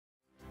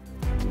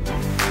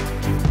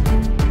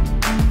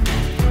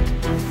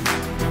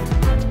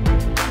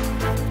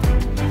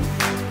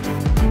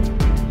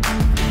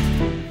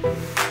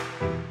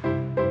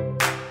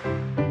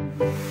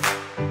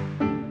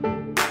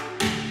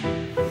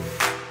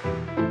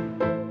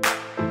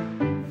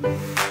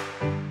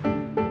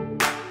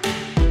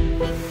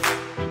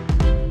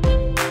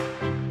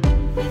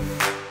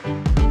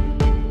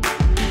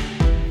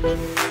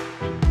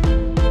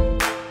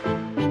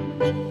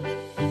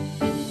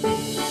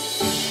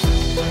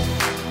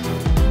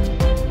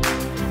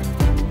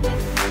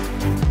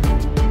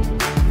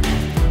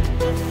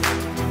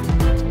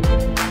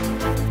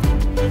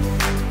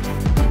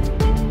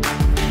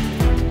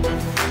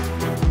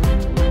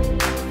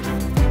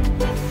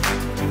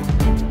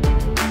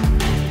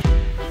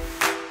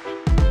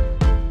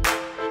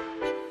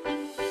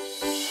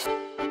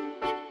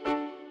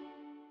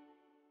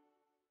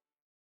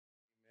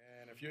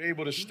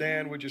able to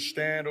stand, would you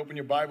stand? Open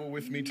your Bible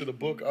with me to the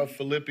book of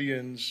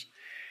Philippians.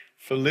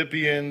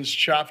 Philippians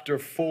chapter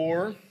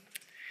 4.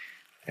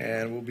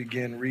 And we'll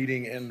begin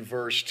reading in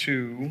verse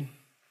 2.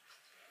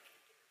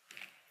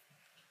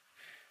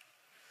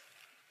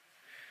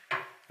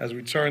 As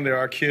we turn there,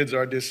 our kids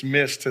are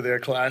dismissed to their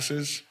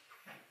classes.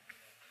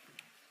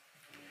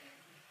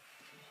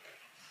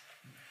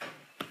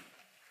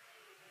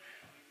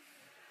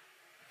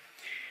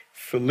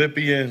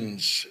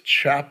 Philippians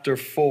chapter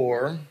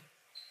 4,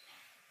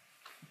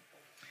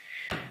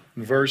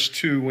 verse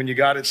 2. When you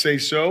got it, say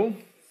so.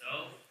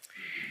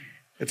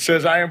 It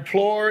says, I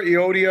implore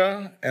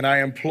Euodia and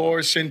I implore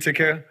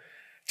Syntyche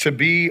to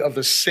be of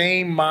the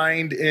same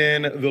mind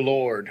in the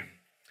Lord.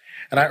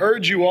 And I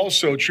urge you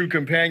also, true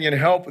companion,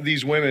 help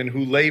these women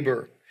who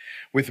labor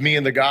with me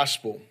in the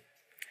gospel,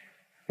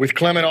 with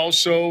Clement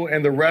also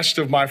and the rest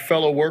of my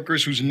fellow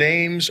workers whose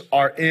names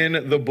are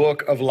in the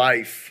book of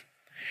life.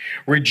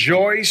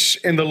 Rejoice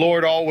in the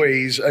Lord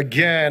always.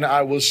 Again,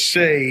 I will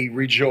say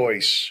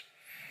rejoice.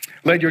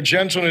 Let your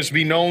gentleness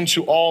be known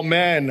to all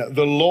men.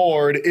 The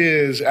Lord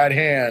is at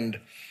hand.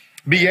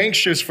 Be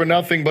anxious for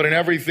nothing, but in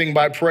everything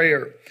by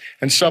prayer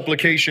and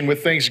supplication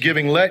with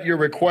thanksgiving. Let your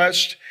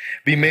request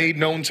be made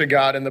known to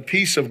God, and the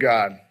peace of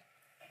God,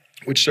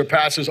 which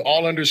surpasses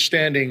all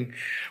understanding,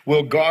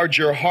 will guard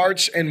your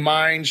hearts and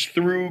minds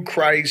through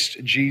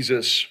Christ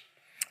Jesus.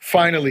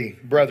 Finally,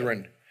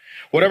 brethren,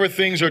 whatever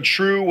things are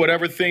true,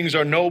 whatever things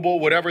are noble,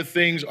 whatever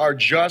things are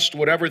just,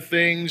 whatever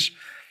things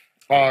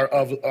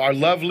are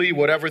lovely,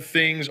 whatever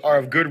things are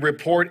of good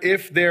report,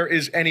 if there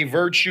is any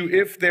virtue,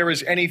 if there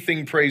is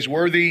anything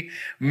praiseworthy,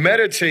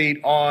 meditate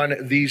on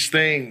these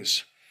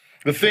things.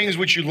 The things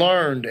which you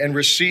learned and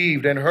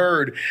received and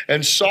heard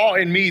and saw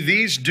in me,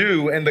 these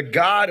do, and the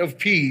God of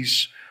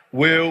peace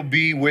will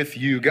be with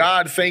you.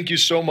 God, thank you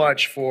so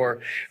much for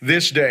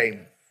this day.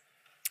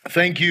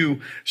 Thank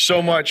you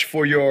so much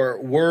for your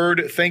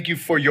word. Thank you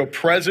for your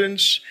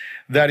presence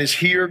that is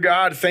here,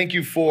 God. Thank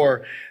you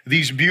for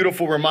these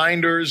beautiful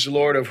reminders,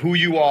 Lord, of who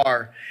you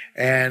are,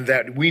 and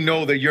that we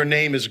know that your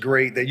name is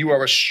great, that you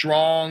are a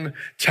strong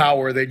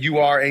tower, that you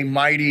are a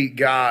mighty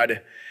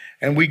God.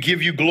 And we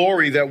give you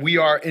glory that we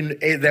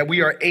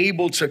are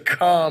able to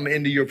come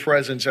into your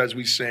presence as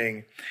we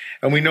sing.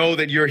 And we know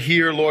that you're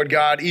here, Lord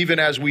God, even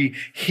as we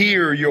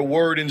hear your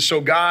word. And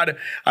so, God,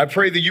 I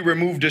pray that you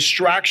remove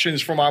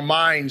distractions from our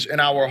minds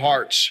and our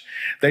hearts,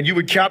 that you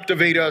would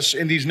captivate us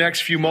in these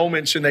next few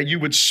moments, and that you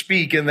would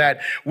speak, and that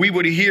we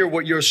would hear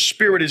what your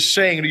spirit is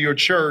saying to your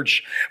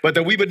church, but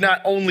that we would not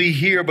only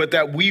hear, but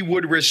that we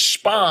would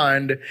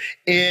respond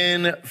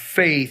in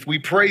faith. We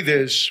pray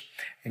this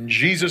in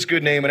Jesus'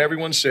 good name. And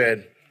everyone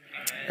said,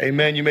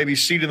 amen. You may be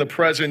seated in the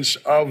presence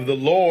of the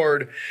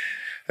Lord.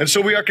 And so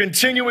we are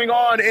continuing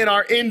on in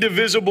our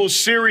Indivisible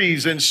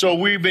series. And so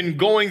we've been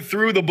going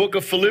through the book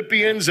of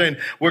Philippians, and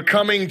we're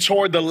coming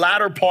toward the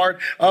latter part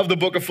of the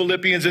book of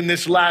Philippians in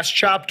this last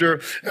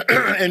chapter.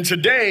 And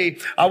today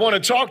I want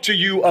to talk to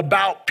you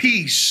about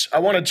peace. I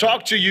want to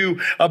talk to you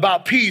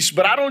about peace,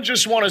 but I don't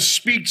just want to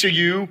speak to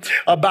you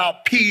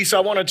about peace. I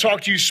want to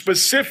talk to you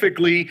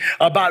specifically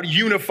about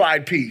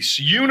unified peace.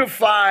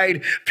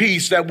 Unified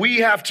peace, that we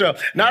have to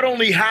not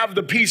only have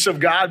the peace of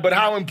God, but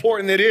how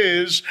important it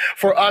is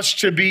for us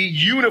to be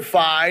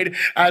unified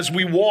as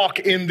we walk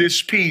in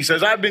this peace.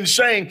 As I've been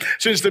saying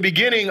since the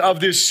beginning of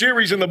this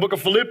series in the book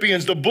of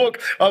Philippians, the book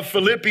of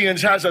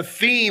Philippians has a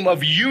theme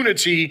of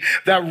unity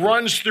that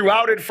runs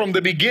throughout it from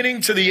the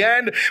beginning to the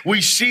end. We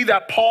see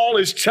that Paul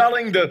is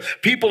telling the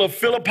people of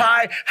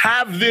Philippi,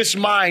 have this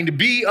mind,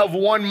 be of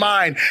one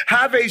mind,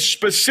 have a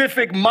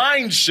specific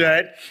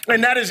mindset,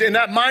 and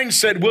that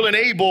mindset will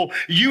enable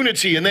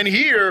unity. And then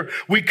here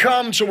we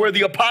come to where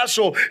the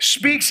apostle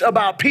speaks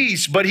about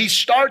peace, but he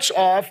starts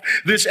off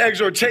this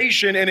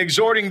exhortation and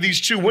exhorting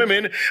these two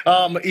women,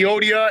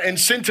 Euodia and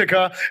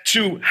Syntyche,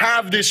 to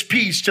have this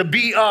peace, to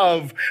be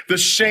of the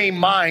same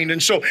mind.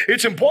 And so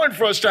it's important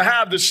for us to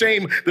have the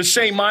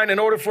same mind in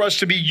order for us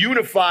to be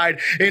unified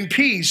in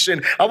peace.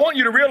 And I want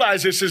you to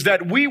realize this, is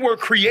that we were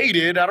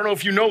created, I don't know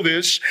if you know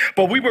this,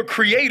 but we were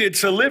created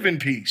to live in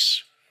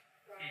peace.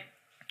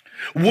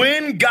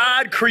 When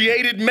God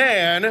created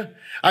man,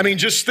 I mean,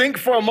 just think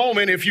for a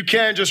moment, if you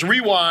can, just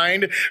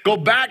rewind, go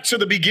back to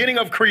the beginning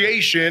of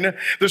creation.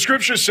 The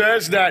scripture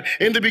says that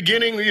in the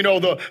beginning,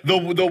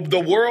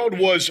 the world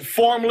was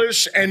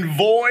formless and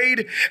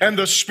void, and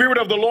the Spirit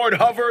of the Lord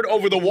hovered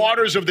over the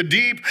waters of the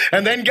deep.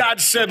 And then God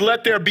said,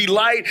 let there be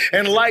light,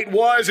 and light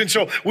was. And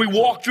so we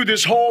walk through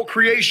this whole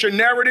creation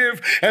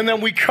narrative, and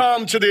then we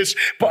come to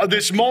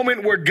this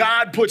moment where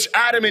God puts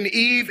Adam and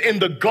Eve in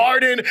the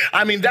garden.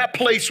 I mean, that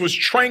place was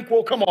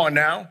tranquil. Come on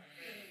now.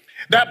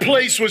 That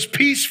place was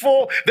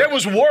peaceful. There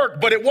was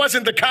work, but it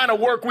wasn't the kind of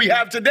work we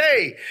have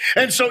today.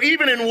 And so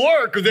even in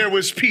work, there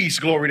was peace.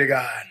 Glory to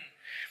God.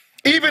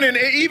 Even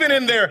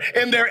in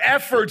their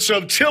efforts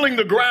of tilling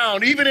the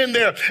ground, even in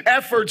their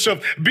efforts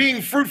of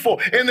being fruitful,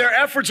 in their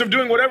efforts of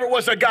doing whatever it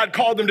was that God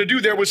called them to do,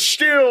 there was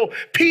still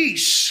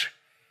peace.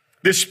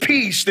 This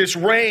peace, this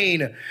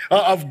reign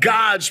of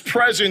God's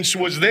presence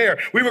was there.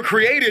 We were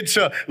created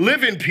to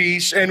live in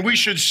peace, and we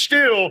should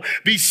still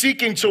be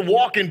seeking to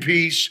walk in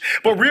peace,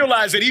 but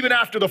realize that even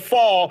after the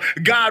fall,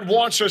 God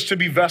wants us to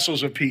be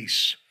vessels of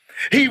peace.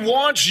 He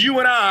wants you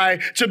and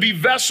I to be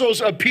vessels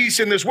of peace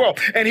in this world.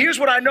 And here's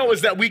what I know is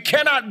that we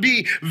cannot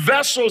be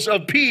vessels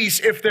of peace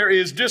if there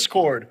is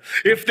discord,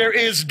 if there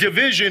is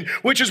division,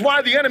 which is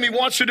why the enemy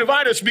wants to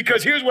divide us,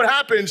 because here's what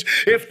happens.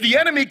 If the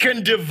enemy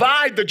can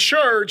divide the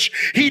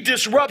church, he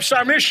disrupts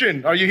our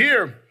mission. Are you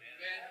here?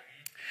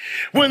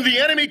 When the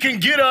enemy can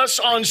get us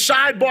on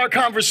sidebar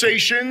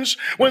conversations,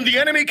 when the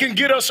enemy can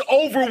get us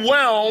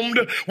overwhelmed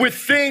with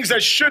things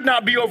that should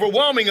not be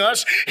overwhelming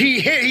us,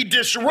 he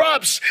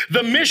disrupts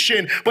the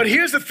mission. But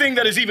here's the thing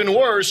that is even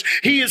worse.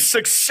 He is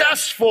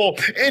successful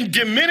in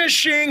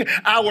diminishing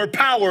our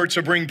power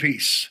to bring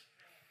peace.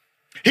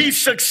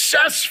 He's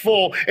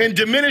successful in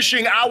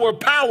diminishing our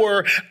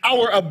power,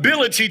 our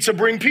ability to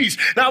bring peace.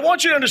 Now, I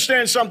want you to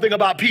understand something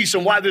about peace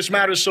and why this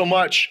matters so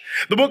much.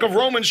 The book of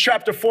Romans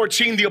chapter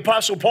 14, the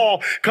Apostle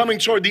Paul, coming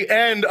toward the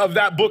end of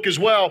that book as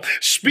well,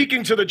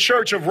 speaking to the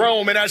church of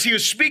Rome. And as he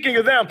is speaking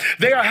to them,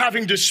 they are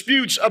having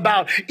disputes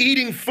about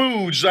eating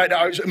foods that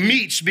are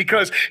meats,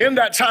 because in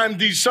that time,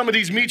 some of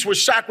these meats were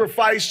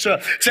sacrificed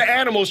to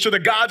animals, to the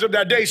gods of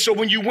that day. So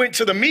when you went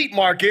to the meat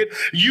market,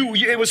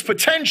 it was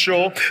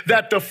potential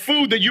that the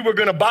food that you were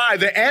going to buy,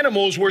 the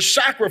animals were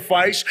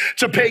sacrificed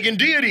to pagan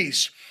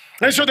deities.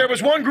 And so there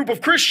was one group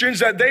of Christians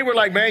that they were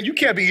like, man, you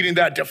can't be eating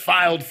that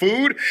defiled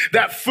food,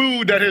 that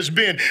food that has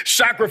been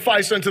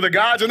sacrificed unto the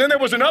gods. And then there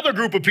was another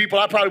group of people,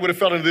 I probably would have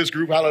fell into this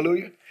group,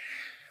 hallelujah,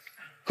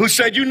 who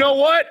said, you know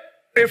what?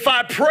 If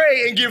I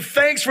pray and give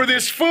thanks for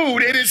this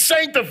food, it is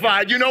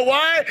sanctified. You know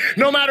why?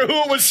 No matter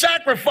who it was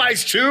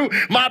sacrificed to,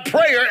 my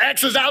prayer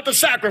X's out the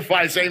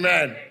sacrifice.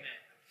 Amen.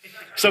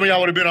 Some of y'all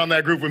would have been on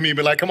that group with me and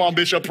be like, come on,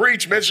 Bishop,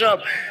 preach,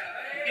 Bishop.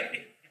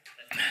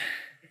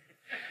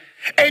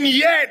 And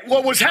yet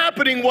what was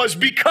happening was,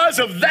 because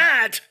of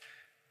that,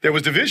 there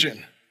was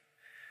division.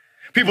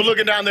 People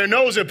looking down their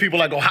nose at people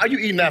like, oh, how you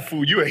eating that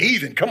food? You're a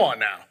heathen. Come on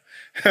now.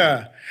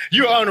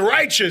 You're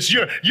unrighteous.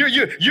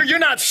 You're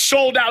not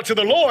sold out to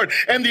the Lord.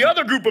 And the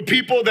other group of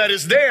people that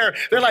is there,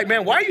 they're like,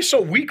 man, why are you so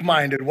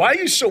weak-minded? Why are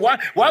you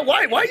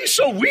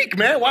so weak,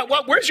 man?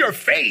 Where's your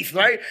faith,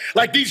 right?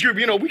 Like these group,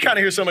 we kind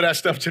of hear some of that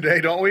stuff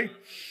today, don't we?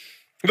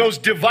 Those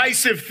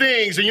divisive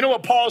things. And you know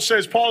what Paul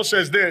says? Paul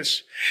says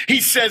this. He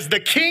says,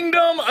 the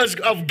kingdom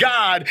of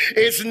God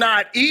is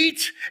not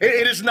eat.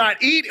 It is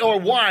not eat or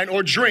wine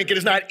or drink. It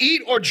is not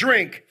eat or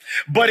drink,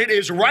 but it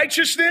is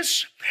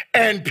righteousness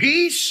and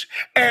peace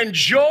and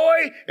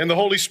joy in the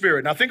Holy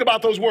Spirit. Now think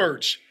about those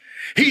words.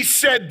 He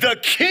said, the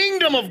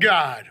kingdom of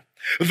God,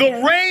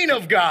 the reign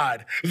of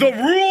God, the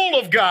rule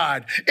of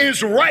God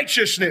is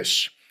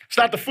righteousness. It's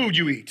not the food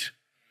you eat.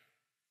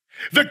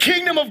 The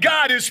kingdom of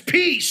God is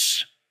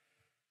peace.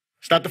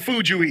 It's not the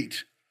food you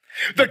eat.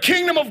 The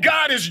kingdom of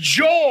God is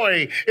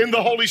joy in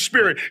the Holy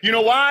Spirit. You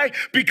know why?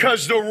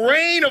 Because the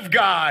reign of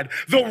God,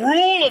 the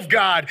rule of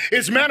God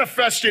is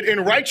manifested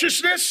in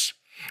righteousness.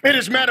 It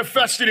is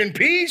manifested in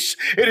peace.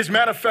 It is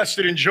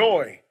manifested in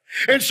joy.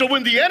 And so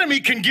when the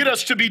enemy can get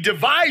us to be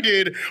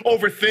divided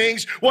over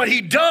things, what he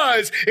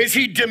does is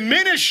he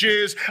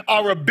diminishes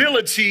our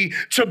ability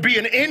to be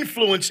an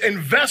influence and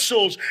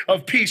vessels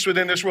of peace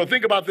within this world.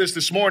 Think about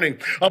this morning.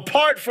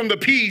 Apart from the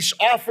peace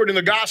offered in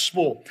the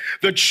gospel,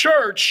 the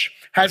church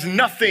has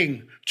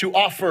nothing to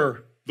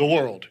offer the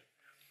world.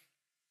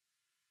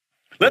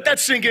 Let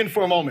that sink in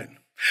for a moment.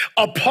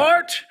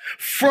 Apart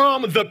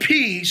from the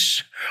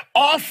peace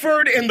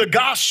offered in the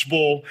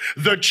gospel,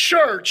 the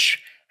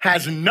church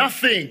has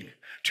nothing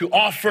to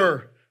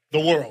offer the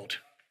world.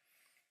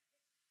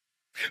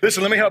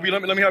 Listen, let me help you.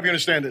 Let me help you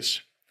understand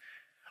this.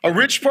 A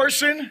rich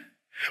person,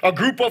 a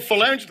group of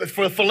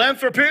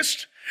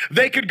philanthropists,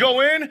 they could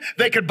go in,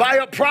 they could buy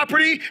up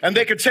property, and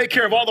they could take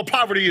care of all the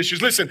poverty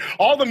issues. Listen,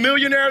 all the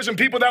millionaires and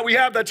people that we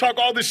have that talk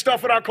all this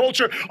stuff in our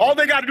culture, all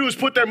they got to do is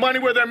put their money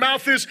where their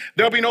mouth is.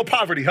 There'll be no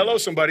poverty. Hello,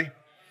 somebody.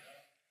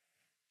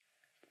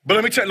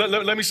 But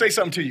let me say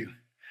something to you.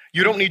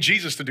 You don't need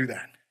Jesus to do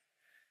that.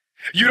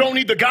 You don't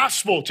need the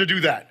gospel to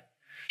do that.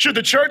 Should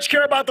the church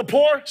care about the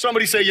poor?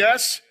 Somebody say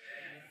yes.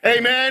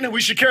 Amen.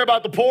 We should care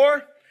about the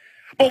poor.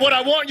 But what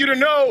I want you to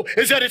know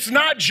is that it's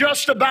not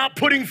just about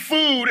putting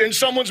food in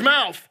someone's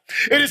mouth.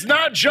 It is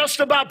not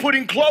just about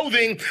putting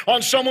clothing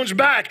on someone's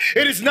back.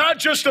 It is not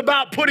just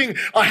about putting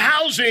a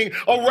housing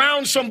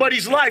around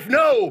somebody's life.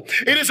 No,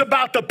 it is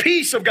about the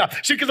peace of God.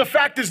 See, because the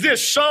fact is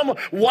this, some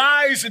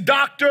wise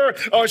doctor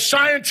or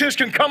scientist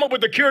can come up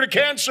with a cure to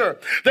cancer.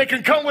 They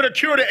can come with a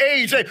cure to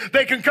AIDS.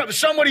 They can come,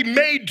 somebody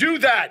may do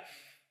that.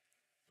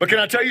 But can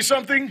I tell you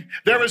something?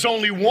 There is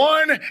only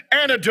one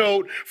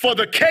antidote for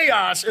the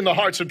chaos in the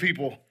hearts of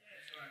people.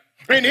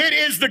 And it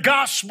is the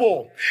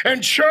gospel.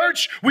 And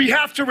church, we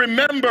have to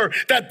remember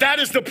that that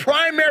is the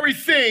primary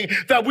thing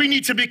that we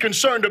need to be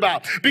concerned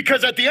about.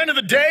 Because at the end of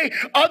the day,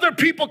 other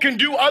people can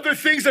do other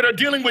things that are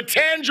dealing with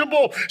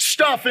tangible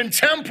stuff and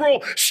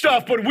temporal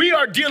stuff, but we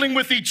are dealing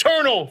with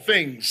eternal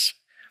things.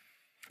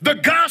 The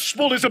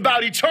gospel is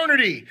about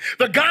eternity.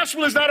 The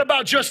gospel is not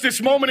about just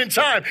this moment in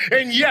time.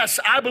 And yes,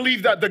 I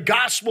believe that the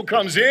gospel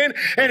comes in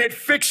and it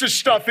fixes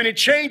stuff and it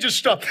changes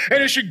stuff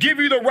and it should give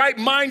you the right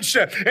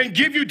mindset and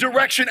give you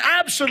direction.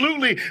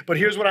 Absolutely. But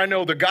here's what I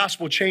know. The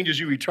gospel changes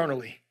you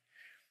eternally.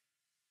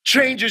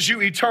 Changes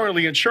you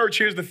eternally. And church,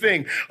 here's the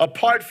thing.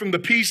 Apart from the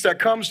peace that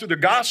comes through the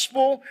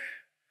gospel,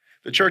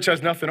 the church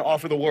has nothing to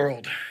offer the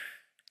world.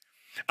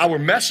 Our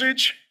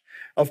message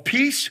of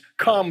peace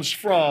comes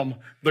from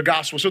the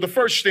gospel. So the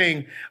first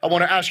thing I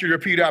want to ask you to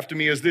repeat after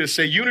me is this.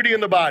 Say, unity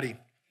in the body,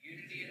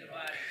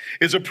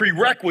 is a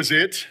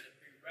prerequisite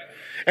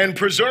and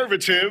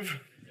preservative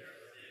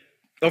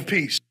of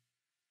peace.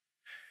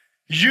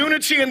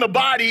 Unity in the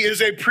body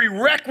is a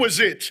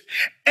prerequisite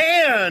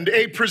and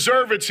a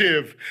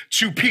preservative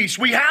to peace.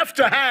 We have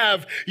to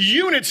have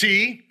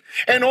unity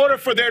in order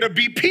for there to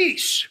be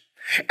peace.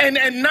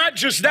 And not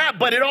just that,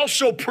 but it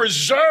also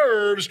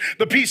preserves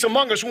the peace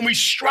among us when we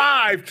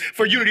strive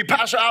for unity.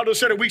 Pastor Aldo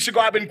said it weeks ago.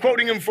 I've been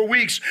quoting him for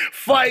weeks.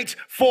 Fight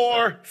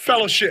for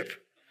fellowship.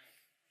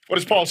 What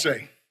does Paul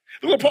say?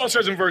 Look what Paul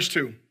says in verse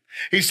 2.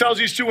 He tells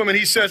these two women,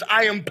 he says,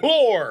 I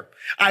implore,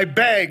 I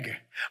beg,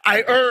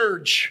 I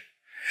urge.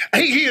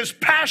 He is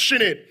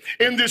passionate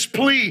in this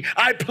plea.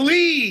 I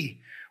plea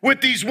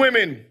with these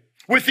women,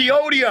 with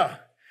Euodia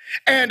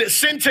and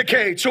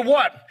Syntyche, to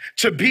what?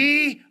 To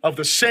be of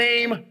the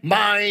same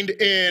mind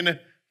in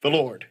the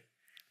Lord.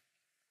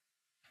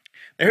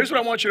 Now, here's what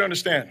I want you to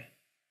understand.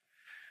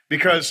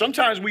 Because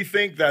sometimes we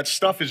think that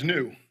stuff is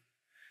new.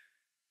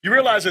 You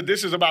realize that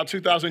this is about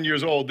 2,000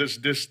 years old,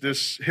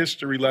 this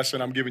history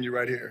lesson I'm giving you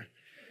right here.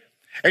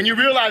 And you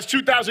realize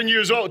 2,000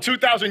 years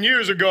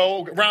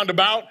ago,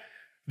 roundabout,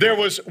 there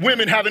was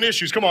women having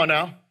issues. Come on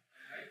now.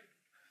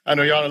 I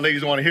know y'all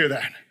ladies don't want to hear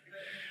that.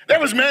 There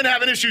was men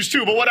having issues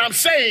too, but what I'm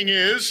saying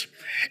is,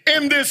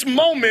 in this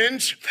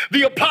moment,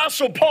 the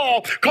Apostle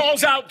Paul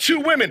calls out two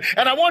women.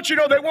 And I want you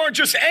to know they weren't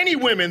just any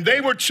women.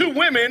 They were two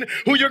women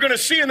who you're going to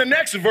see in the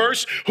next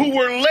verse who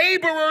were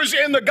laborers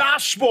in the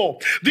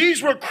gospel.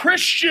 These were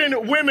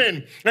Christian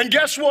women. And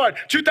guess what?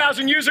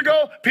 2,000 years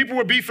ago, people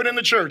were beefing in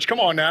the church. Come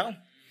on now.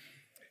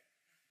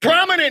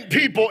 Prominent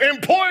people,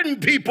 important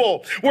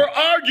people were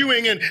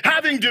arguing and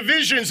having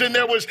divisions, and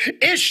there was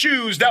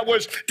issues that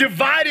was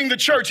dividing the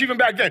church even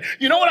back then.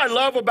 You know what I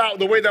love about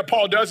the way that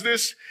Paul does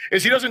this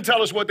is he doesn't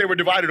tell us what they were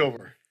divided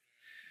over.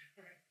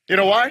 You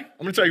know why? I'm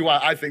going to tell you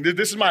why I think.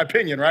 This is my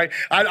opinion, right?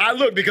 I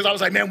looked because I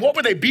was like, man, what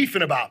were they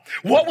beefing about?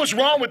 What was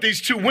wrong with these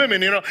two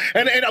women, you know?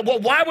 And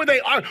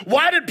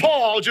why did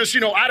Paul just,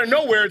 out of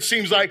nowhere, it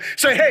seems like,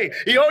 say, hey,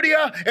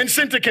 Euodia and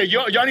Syntyche,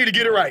 y'all need to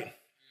get it right.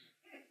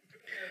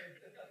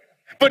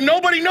 But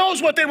nobody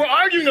knows what they were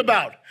arguing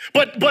about.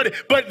 But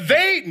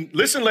they,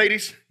 listen,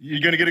 ladies, you're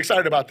going to get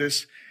excited about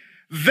this.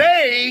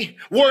 They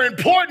were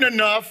important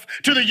enough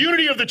to the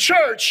unity of the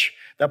church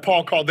that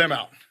Paul called them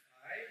out.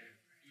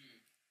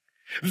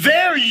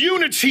 Their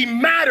unity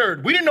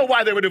mattered. We didn't know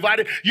why they were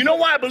divided. You know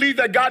why I believe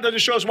that God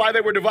doesn't show us why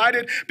they were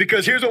divided?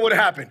 Because here's what would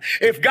happen.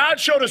 If God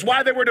showed us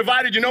why they were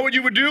divided, you know what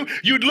you would do?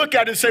 You'd look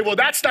at it and say, well,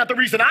 that's not the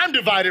reason I'm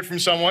divided from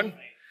someone.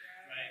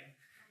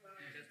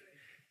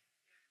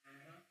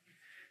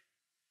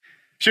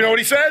 So you know what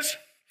he says?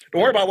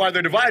 Don't worry about why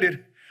they're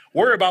divided.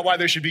 Worry about why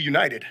they should be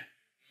united.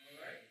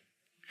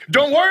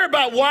 Don't worry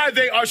about why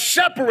they are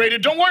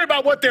separated. Don't worry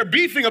about what they're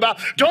beefing about.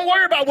 Don't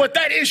worry about what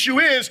that issue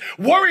is.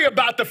 Worry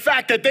about the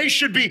fact that they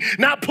should be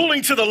not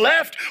pulling to the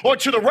left or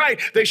to the right.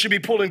 They should be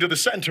pulling to the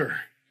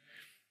center.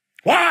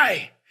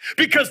 Why?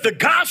 Because the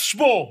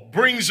gospel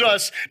brings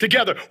us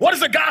together. What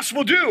does the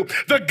gospel do?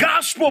 The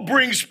gospel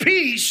brings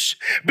peace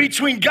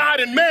between God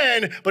and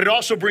man, but it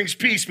also brings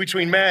peace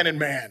between man and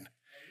man.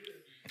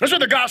 That's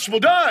what the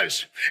gospel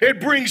does. It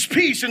brings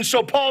peace. And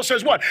so Paul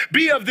says what?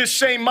 Be of this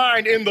same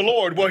mind in the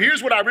Lord. Well,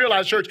 here's what I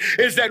realize, church,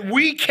 is that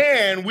we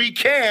can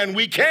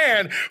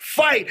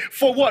fight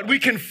for what? We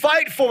can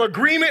fight for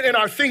agreement in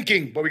our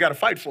thinking, but we got to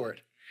fight for it.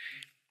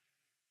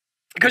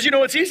 Because,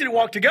 it's easy to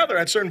walk together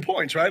at certain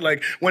points, right?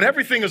 Like when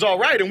everything is all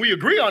right and we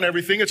agree on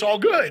everything, it's all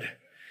good.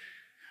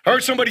 I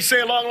heard somebody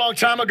say a long, long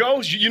time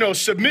ago,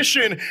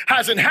 submission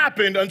hasn't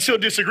happened until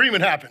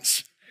disagreement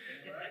happens.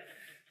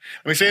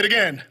 Let me say it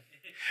again.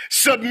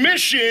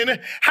 Submission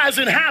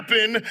hasn't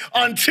happened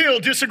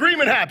until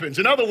disagreement happens.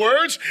 In other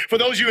words, for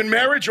those of you in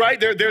marriage, right,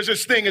 there's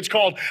this thing, it's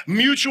called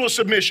mutual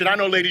submission. I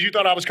know, ladies, you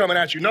thought I was coming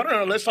at you. No,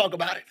 let's talk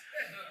about it.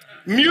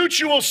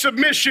 Mutual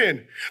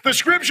submission. The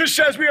scripture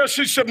says we are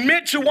to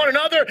submit to one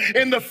another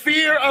in the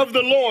fear of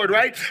the Lord,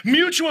 right?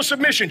 Mutual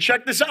submission.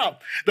 Check this out.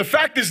 The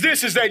fact is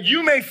that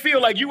you may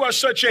feel like you are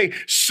such a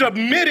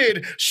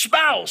submitted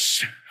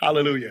spouse,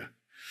 hallelujah,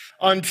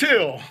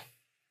 until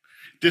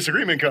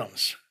disagreement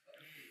comes.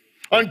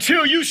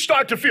 Until you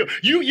start to feel,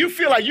 you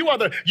feel like you are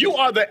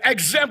the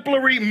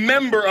exemplary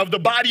member of the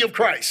body of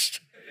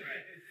Christ.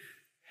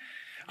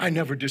 I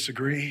never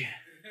disagree.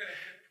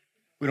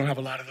 We don't have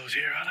a lot of those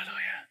here, hallelujah.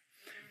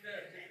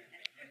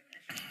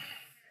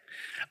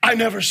 I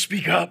never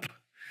speak up.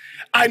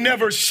 I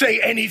never say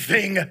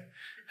anything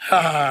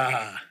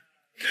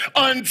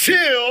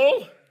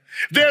until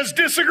there's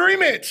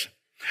disagreement.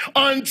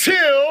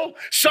 until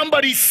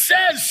somebody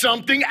says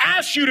something,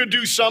 asks you to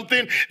do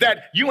something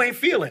that you ain't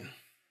feeling.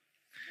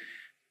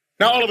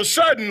 Now, all of a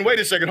sudden, wait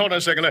a second, hold on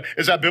a second.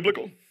 Is that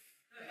biblical?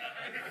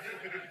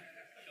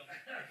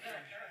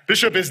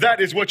 Bishop,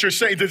 is what you're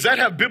saying? Does that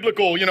have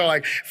biblical,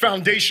 like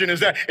foundation? Is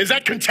that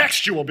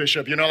contextual,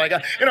 Bishop?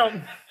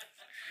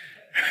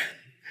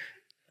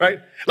 Right?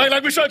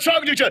 Like we start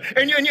talking to each other,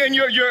 and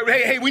you're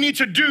hey, we need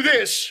to do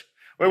this.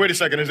 Wait a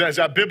second. Is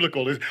that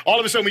biblical? All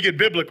of a sudden we get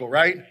biblical,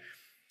 right?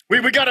 We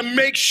got to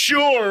make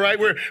sure, right?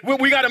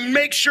 We got to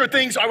make sure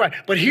things are right.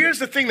 But here's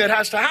the thing that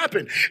has to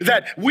happen: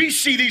 that we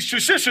see these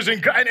two sisters,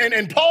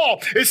 and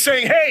Paul is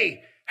saying,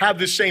 hey, have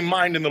this same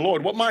mind in the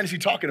Lord. What mind is he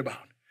talking about?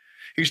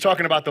 He's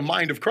talking about the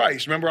mind of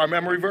Christ. Remember our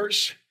memory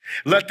verse?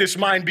 Let this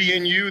mind be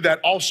in you that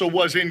also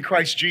was in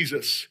Christ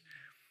Jesus.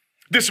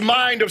 This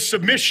mind of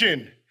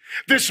submission,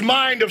 this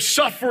mind of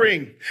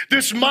suffering,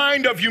 this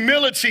mind of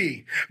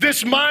humility,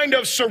 this mind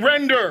of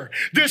surrender,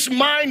 this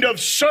mind of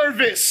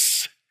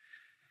service.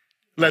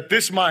 Let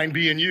this mind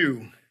be in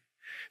you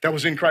that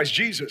was in Christ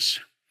Jesus.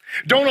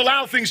 Don't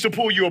allow things to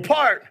pull you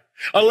apart.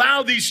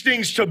 Allow these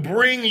things to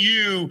bring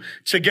you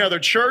together.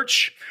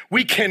 Church,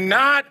 we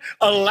cannot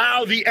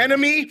allow the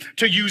enemy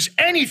to use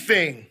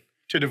anything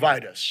to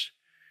divide us.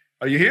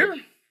 Are you here?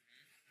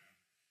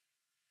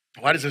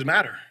 Why does this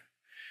matter?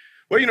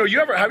 Well, have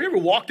you ever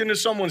walked into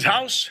someone's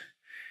house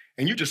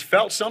and you just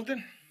felt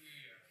something?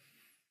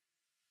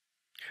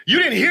 You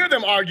didn't hear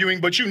them arguing,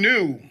 but you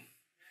knew.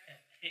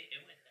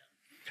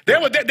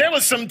 There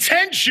was some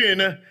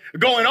tension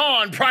going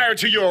on prior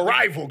to your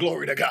arrival,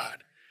 glory to God.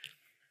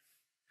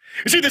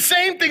 You see, the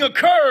same thing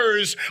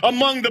occurs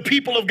among the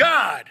people of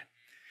God.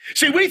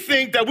 See, we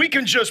think that we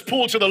can just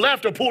pull to the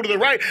left or pull to the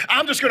right.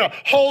 I'm just going to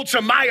hold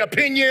to my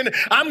opinion.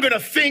 I'm going to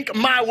think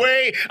my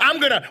way.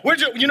 We're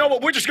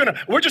just going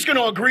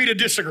to agree to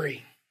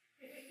disagree.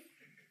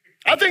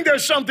 I think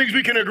there's some things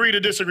we can agree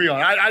to disagree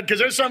on. Because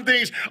there's some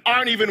things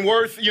aren't even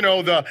worth,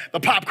 the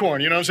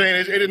popcorn. You know what I'm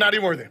saying? It's not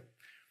even worth it.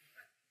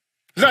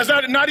 It's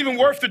not even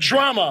worth the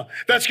drama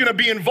that's going to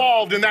be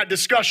involved in that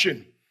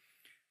discussion.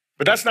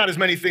 But that's not as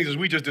many things as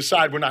we just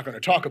decide we're not going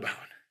to talk about.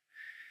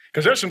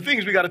 Because there's some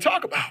things we got to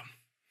talk about.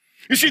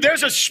 You see,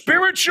 there's a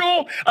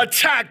spiritual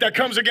attack that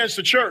comes against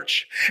the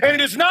church. And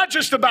it is not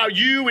just about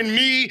you and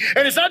me.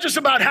 And it's not just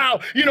about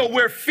how,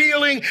 we're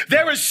feeling.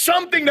 There is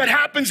something that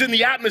happens in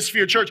the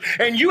atmosphere, church.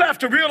 And you have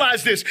to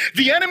realize this.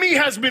 The enemy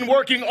has been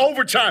working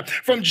overtime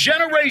from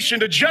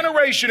generation to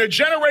generation to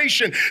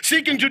generation,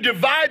 seeking to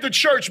divide the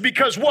church.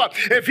 Because what?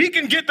 If he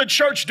can get the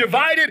church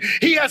divided,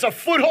 he has a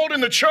foothold in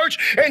the church,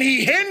 and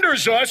he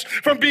hinders us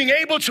from being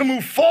able to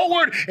move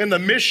forward in the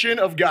mission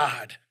of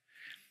God.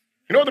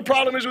 You know what the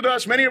problem is with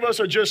us? Many of us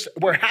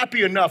we're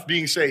happy enough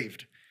being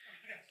saved.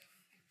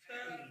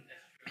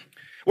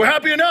 We're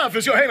happy enough.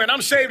 It's, hey man,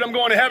 I'm saved, I'm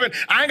going to heaven.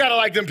 I ain't got to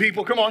like them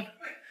people, come on.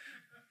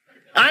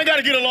 I ain't got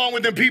to get along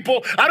with them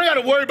people. I don't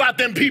got to worry about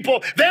them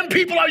people. Them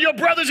people are your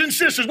brothers and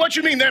sisters. What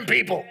you mean, them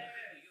people?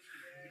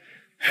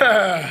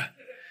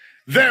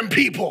 Them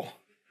people.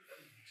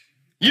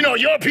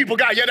 Your people,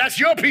 God, yeah, that's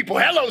your people.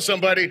 Hello,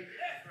 somebody.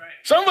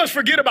 Some of us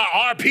forget about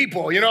our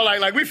people,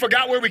 like we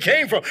forgot where we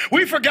came from.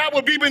 We forgot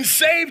what we've been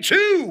saved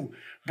to,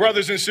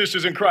 brothers and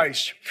sisters in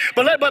Christ.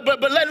 But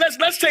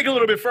let's take a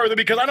little bit further,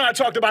 because I know I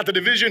talked about the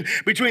division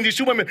between these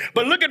two women.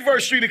 But look at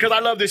verse 3, because I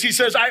love this. He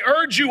says, I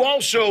urge you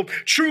also,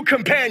 true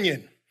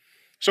companion.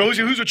 So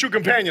who's a true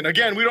companion?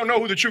 Again, we don't know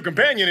who the true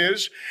companion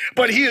is,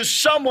 but he is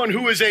someone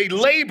who is a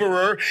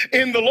laborer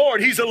in the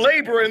Lord. He's a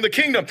laborer in the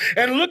kingdom.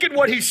 And look at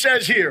what he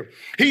says here.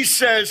 He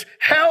says,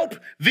 help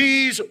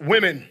these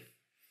women.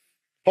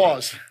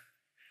 Pause.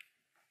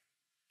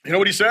 You know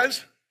what he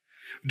says?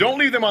 Don't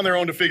leave them on their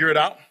own to figure it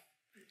out.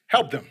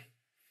 Help them.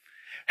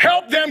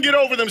 Help them get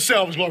over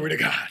themselves, glory to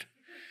God.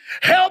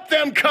 Help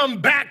them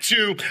come back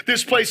to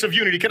this place of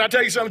unity. Can I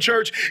tell you something,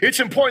 church? It's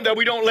important that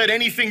we don't let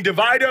anything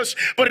divide us,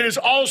 but it is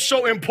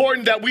also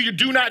important that we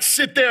do not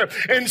sit there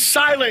in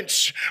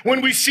silence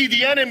when we see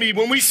the enemy,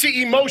 when we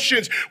see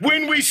emotions,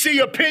 when we see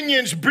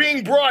opinions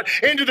being brought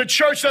into the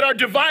church that are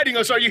dividing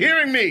us. Are you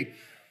hearing me?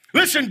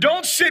 Listen,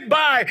 don't sit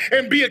by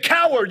and be a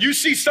coward. You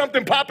see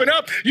something popping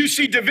up, you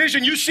see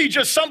division, you see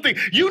just something,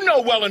 you know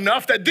well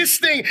enough that this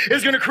thing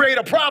is going to create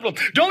a problem.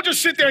 Don't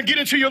just sit there and get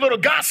into your little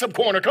gossip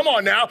corner. Come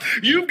on now.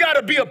 You've got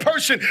to be a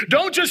person.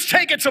 Don't just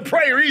take it to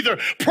prayer either.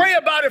 Pray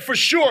about it for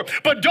sure,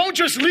 but don't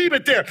just leave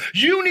it there.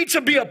 You need to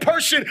be a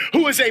person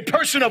who is a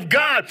person of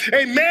God,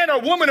 a man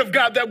or woman of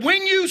God, that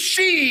when you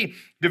see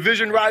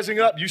division rising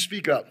up, you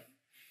speak up.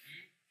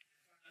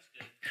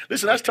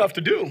 Listen, that's tough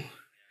to do.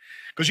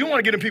 Because you don't want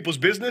to get in people's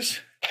business.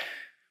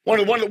 One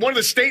of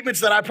the statements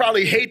that I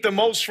probably hate the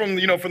most from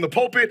the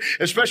pulpit,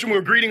 especially when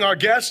we're greeting our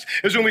guests,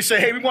 is when we say,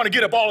 hey, we want to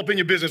get all up in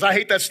your business. I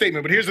hate that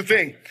statement, but here's the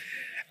thing.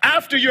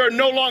 After you're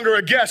no longer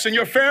a guest and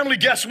your family,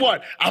 guess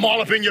what? I'm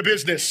all up in your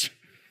business.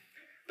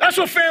 That's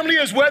what family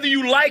is, whether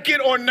you like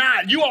it or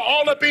not. You are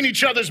all up in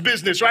each other's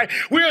business, right?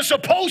 We are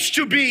supposed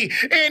to be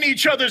in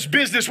each other's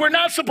business. We're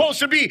not supposed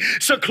to be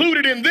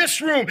secluded in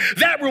this room,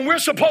 that room. We're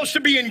supposed to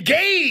be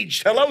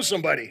engaged. Hello,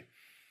 somebody.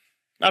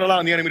 Not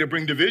allowing the enemy to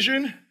bring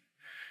division.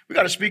 We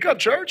got to speak up,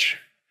 church.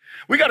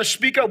 We got to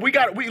speak up. We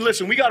got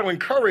to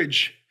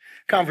encourage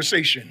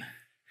conversation.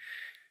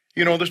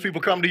 You know, those people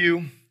come to you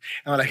and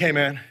they're like, hey,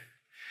 man,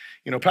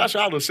 you know, Pastor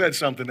Aldo said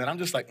something that I'm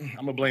just like, I'm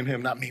going to blame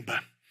him, not me, but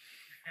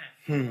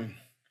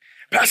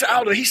Pastor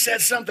Aldo, he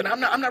said something. I'm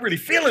not really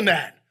feeling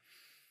that.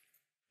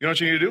 You know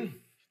what you need to do?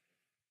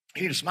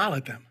 You need to smile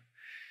at them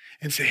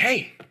and say,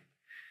 hey,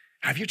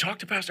 have you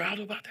talked to Pastor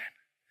Aldo about that?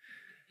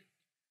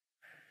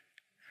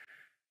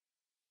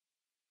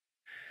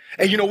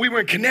 And, you know, we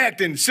were in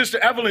Connect, and Sister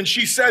Evelyn,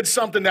 she said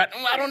something that,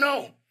 I don't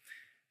know.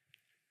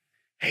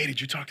 Hey,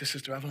 did you talk to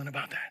Sister Evelyn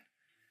about that?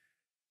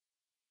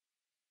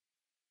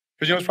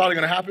 Because you know what's probably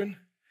going to happen?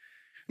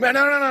 Man,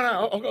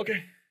 no.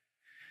 Okay.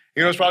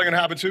 You know what's probably going to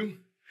happen too?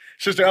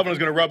 Sister Evelyn's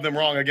going to rub them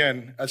wrong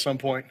again at some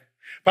point.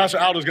 Pastor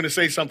Aldo's going to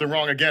say something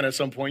wrong again at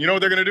some point. You know what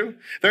they're going to do?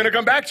 They're going to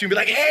come back to you and be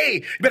like,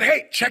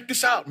 hey, check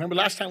this out. Remember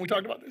last time we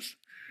talked about this?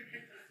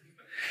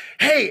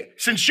 Hey,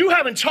 since you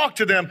haven't talked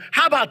to them,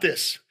 how about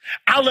this?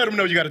 I'll let them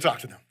know you got to talk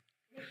to them.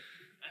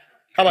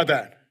 How about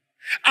that?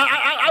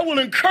 I will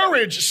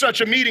encourage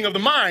such a meeting of the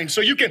mind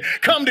so you can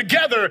come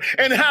together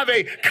and have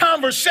a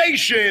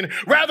conversation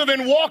rather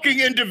than walking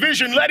in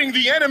division, letting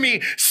the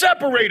enemy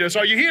separate us.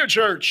 Are you here,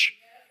 church?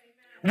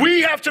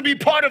 We have to be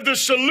part of the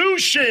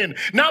solution,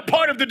 not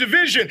part of the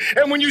division.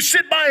 And when you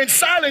sit by in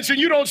silence and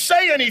you don't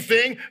say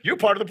anything, you're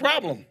part of the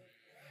problem.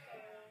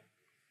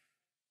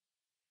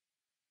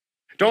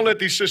 Don't let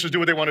these sisters do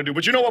what they want to do.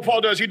 But you know what Paul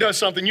does? He does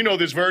something. You know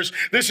this verse.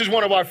 This is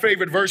one of our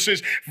favorite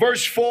verses.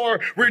 Verse 4,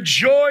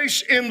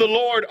 rejoice in the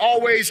Lord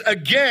always.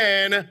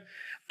 Again,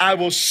 I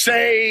will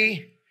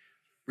say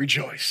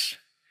rejoice.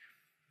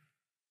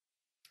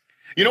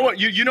 You know what?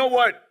 You know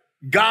what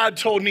God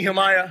told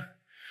Nehemiah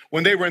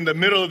when they were in the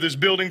middle of this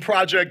building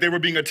project? They were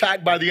being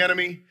attacked by the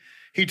enemy.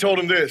 He told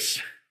them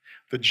this: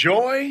 the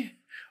joy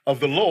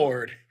of the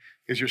Lord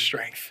is your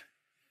strength.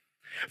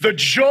 The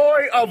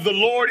joy of the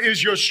Lord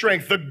is your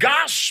strength. The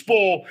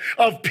gospel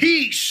of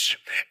peace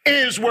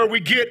is where we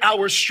get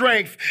our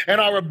strength and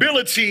our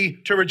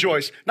ability to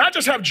rejoice. Not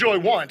just have joy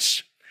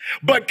once,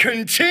 but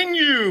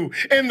continue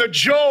in the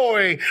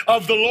joy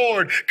of the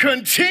Lord.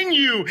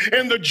 Continue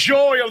in the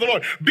joy of the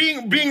Lord.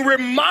 Being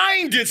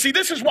reminded. See,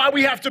 this is why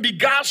we have to be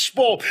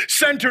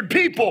gospel-centered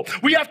people.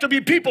 We have to be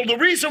people. The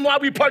reason why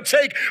we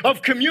partake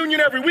of communion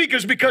every week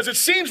is because it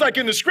seems like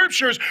in the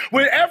scriptures,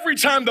 where every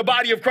time the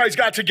body of Christ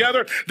got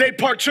together, they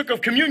partook of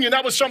communion.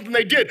 That was something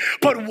they did.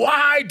 But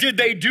why did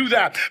they do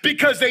that?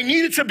 Because they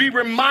needed to be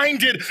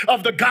reminded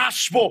of the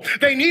gospel.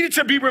 They needed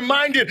to be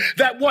reminded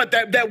that what?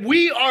 That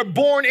we are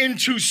born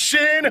into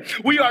sin.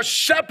 We are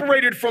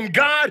separated from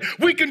God.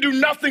 We can do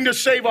nothing to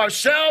save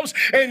ourselves.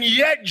 And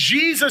yet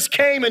Jesus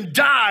came and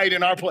died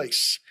in our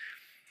place.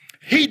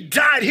 He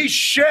died. He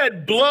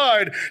shed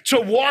blood to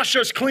wash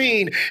us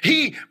clean.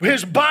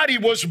 His body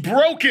was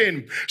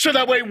broken so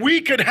that way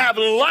we could have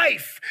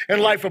life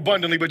and life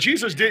abundantly. But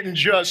Jesus didn't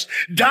just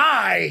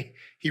die.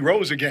 He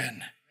rose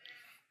again.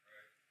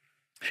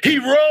 He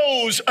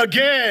rose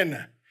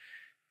again,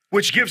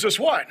 which gives us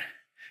what?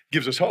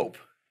 Gives us hope.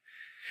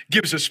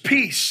 Gives us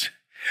peace.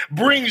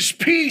 Brings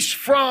peace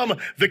from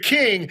the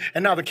King,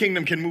 and now the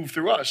kingdom can move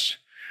through us.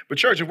 But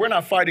church, if we're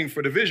not fighting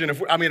for division,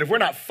 if we're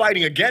not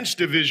fighting against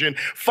division,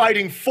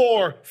 fighting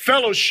for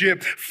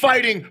fellowship,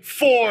 fighting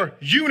for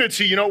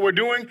unity, you know what we're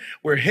doing?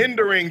 We're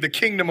hindering the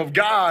kingdom of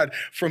God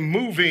from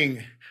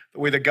moving the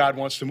way that God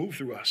wants to move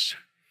through us.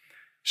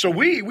 So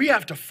we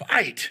have to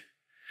fight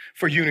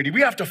for unity.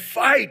 We have to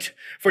fight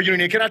for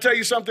unity. And can I tell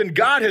you something?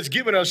 God has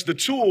given us the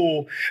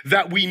tool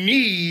that we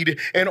need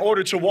in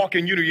order to walk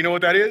in unity. You know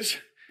what that is?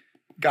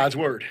 God's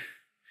word.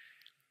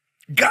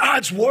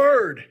 God's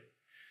word.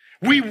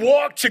 We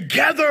walk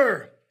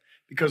together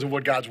because of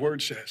what God's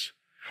word says.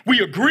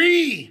 We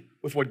agree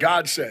with what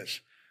God says.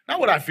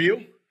 Not what I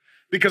feel,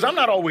 because I'm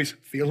not always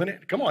feeling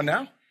it. Come on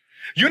now.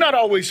 You're not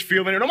always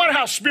feeling it. No matter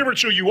how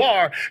spiritual you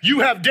are, you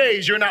have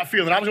days you're not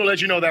feeling it. I'm just going to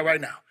let you know that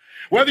right now.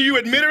 Whether you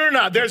admit it or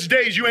not, there's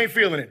days you ain't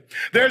feeling it.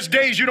 There's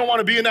days you don't want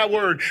to be in that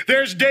word.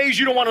 There's days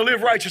you don't want to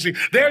live righteously.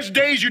 There's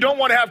days you don't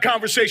want to have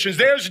conversations.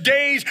 There's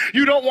days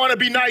you don't want to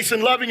be nice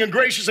and loving and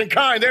gracious and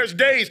kind. There's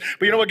days,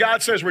 but you know what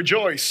God says?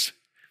 Rejoice.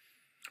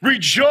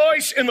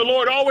 Rejoice in the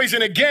Lord always.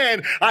 And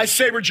again, I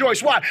say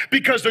rejoice. Why?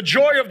 Because the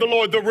joy of the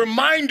Lord, the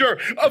reminder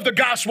of the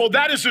gospel,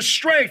 that is the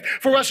strength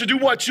for us to do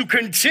what? To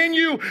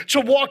continue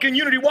to walk in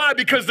unity. Why?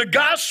 Because the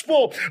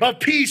gospel of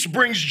peace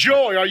brings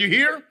joy. Are you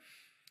here?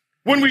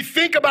 When we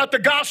think about the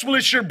gospel,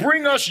 it should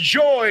bring us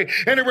joy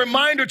and a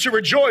reminder to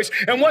rejoice.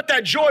 And what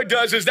that joy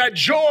does is that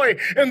joy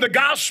in the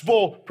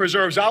gospel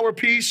preserves our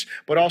peace,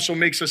 but also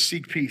makes us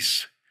seek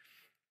peace.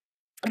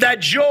 That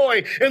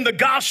joy in the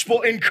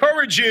gospel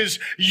encourages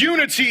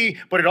unity,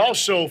 but it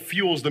also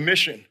fuels the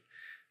mission.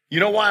 You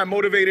know why I'm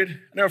motivated?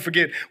 I never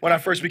forget when I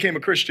first became a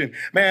Christian.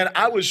 Man,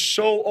 I was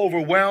so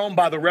overwhelmed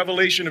by the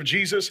revelation of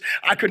Jesus,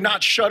 I could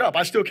not shut up.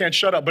 I still can't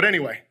shut up, but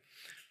anyway,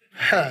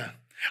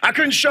 I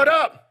couldn't shut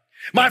up.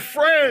 My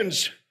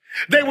friends,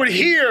 They would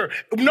hear,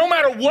 no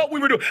matter what we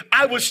were doing,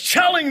 I was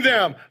telling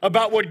them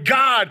about what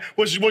God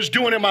was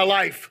doing in my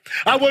life.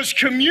 I was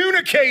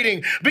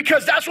communicating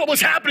because that's what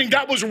was happening.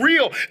 That was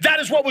real. That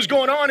is what was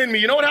going on in me.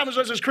 You know what happens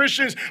to us as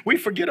Christians? We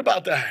forget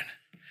about that.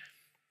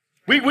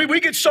 We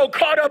get so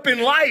caught up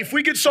in life.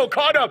 We get so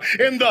caught up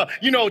in the,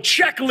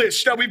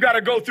 checklist that we've got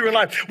to go through in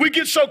life. We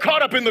get so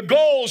caught up in the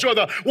goals or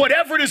the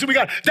whatever it is that we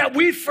got that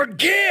we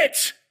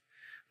forget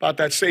about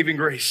that saving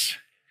grace.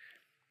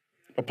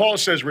 But Paul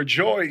says,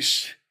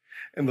 rejoice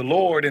in the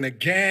Lord. And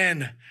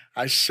again,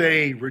 I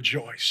say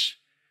rejoice.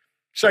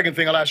 Second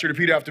thing I'll ask you to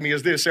repeat after me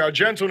is this. Say, our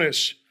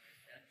gentleness.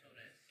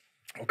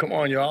 Oh, come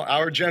on, y'all.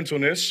 Our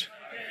gentleness.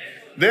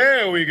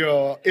 There we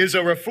go. Is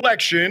a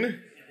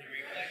reflection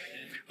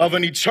of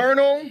an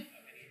eternal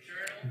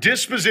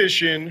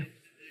disposition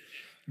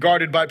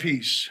guarded by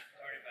peace.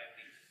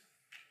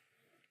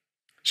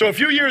 So a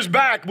few years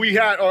back,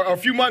 or a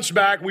few months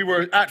back, we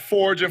were at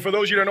Forge. And for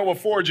those of you that don't know what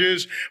Forge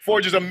is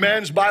a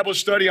men's Bible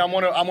study. I'm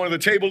one of the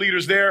table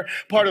leaders there,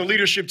 part of the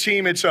leadership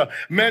team. It's a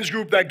men's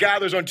group that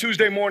gathers on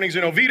Tuesday mornings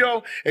in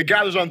Oviedo. It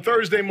gathers on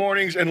Thursday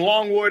mornings in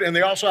Longwood. And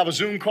they also have a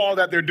Zoom call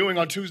that they're doing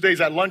on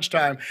Tuesdays at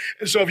lunchtime.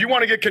 And so if you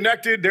want to get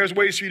connected, there's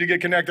ways for you to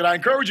get connected. I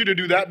encourage you to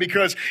do that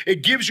because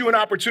it gives you an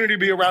opportunity to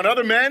be around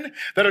other men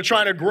that are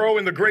trying to grow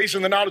in the grace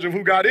and the knowledge of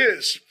who God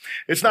is.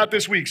 It's not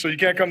this week, so you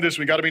can't come this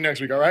week. Got to be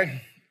next week, all right?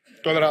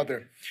 Throw that out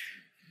there.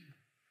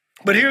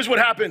 But here's what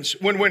happens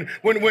when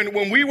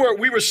we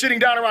were sitting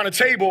down around a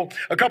table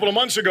a couple of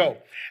months ago,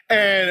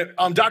 and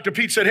Dr.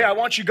 Pete said, hey, I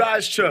want you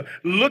guys to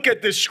look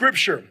at this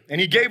scripture.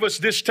 And he gave us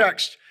this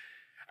text.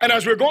 And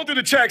as we're going through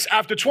the text,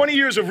 after 20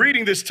 years of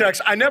reading this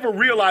text, I never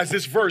realized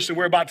this verse that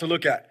we're about to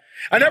look at.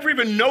 I never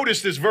even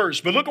noticed this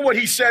verse. But look at what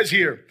he says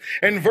here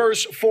in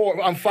verse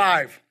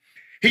 5.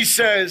 He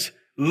says,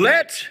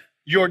 let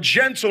your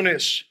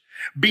gentleness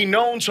be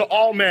known to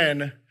all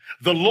men.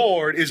 The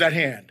Lord is at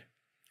hand.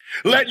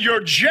 Let your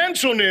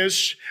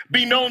gentleness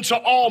be known to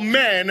all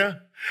men.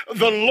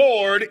 The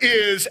Lord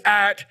is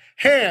at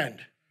hand.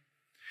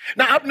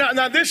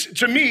 Now this,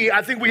 to me,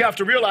 I think we have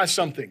to realize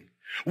something.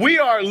 We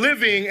are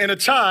living in a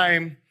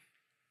time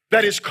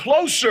that is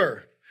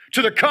closer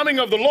to the coming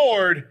of the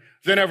Lord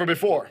than ever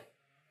before.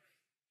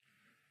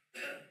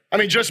 I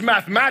mean, just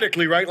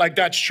mathematically, right? Like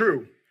that's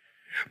true.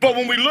 But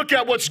when we look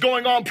at what's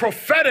going on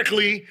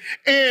prophetically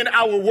in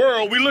our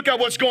world, we look at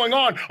what's going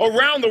on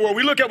around the world,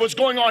 we look at what's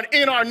going on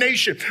in our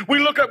nation, we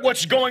look at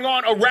what's going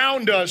on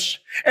around us,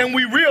 and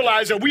we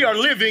realize that we are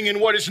living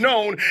in what is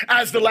known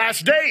as the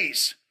last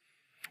days.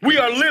 We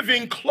are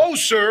living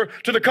closer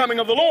to the coming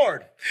of the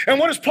Lord. And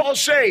what does Paul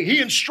say? He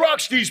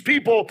instructs these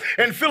people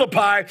in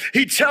Philippi.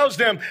 He tells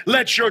them,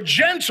 let your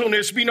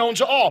gentleness be known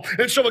to all.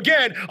 And so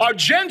again, our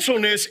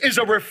gentleness is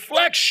a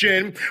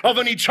reflection of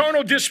an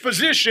eternal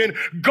disposition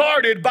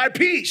guarded by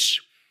peace.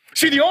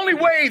 See, the only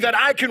way that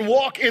I can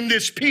walk in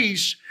this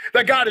peace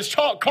that God is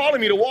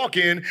calling me to walk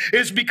in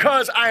is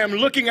because I am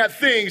looking at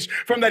things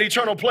from that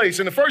eternal place.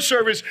 In the first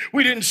service,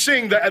 we didn't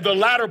sing the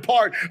latter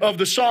part of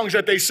the songs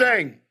that they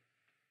sang.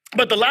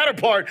 But the latter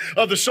part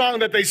of the song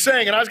that they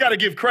sang, and I just got to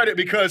give credit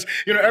because,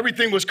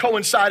 everything was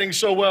coinciding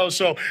so well.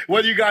 So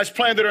whether you guys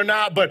planned it or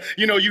not, but,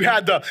 you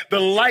had the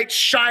light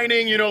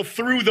shining,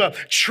 through the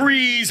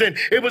trees. And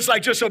it was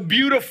like just a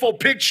beautiful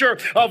picture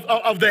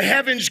of the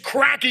heavens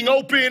cracking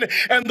open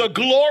and the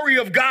glory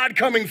of God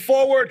coming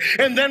forward.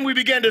 And then we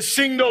began to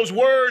sing those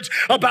words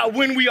about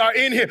when we are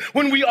in Him,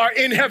 when we are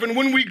in heaven,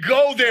 when we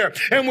go there.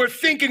 And we're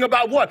thinking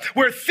about what?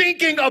 We're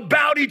thinking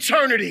about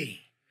eternity.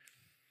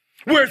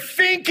 We're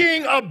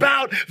thinking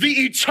about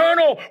the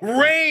eternal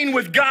reign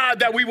with God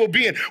that we will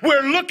be in.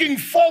 We're looking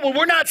forward.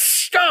 We're not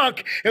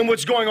stuck in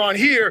what's going on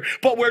here,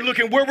 but we're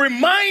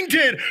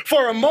reminded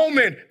for a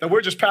moment that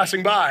we're just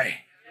passing by.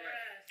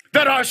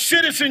 That our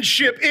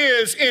citizenship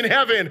is in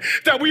heaven,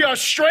 that we are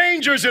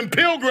strangers and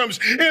pilgrims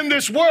in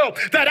this world,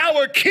 that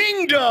our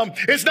kingdom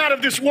is not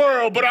of this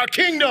world, but our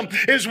kingdom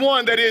is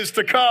one that is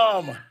to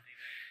come.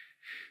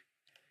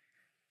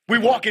 We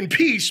walk in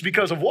peace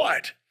because of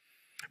what?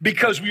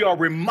 Because we are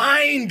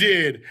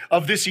reminded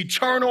of this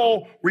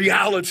eternal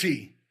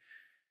reality.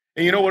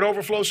 And you know what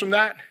overflows from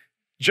that?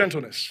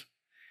 Gentleness.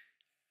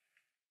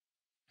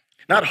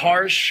 Not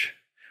harsh,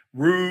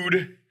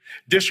 rude,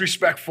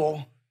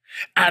 disrespectful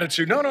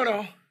attitude.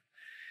 No.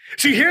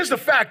 See, here's the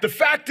fact. The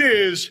fact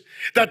is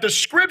that the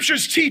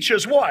scriptures teach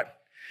us what?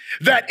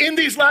 That in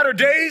these latter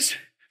days,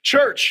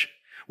 church,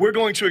 we're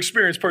going to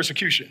experience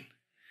persecution.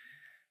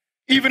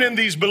 Even in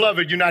these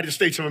beloved United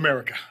States of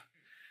America.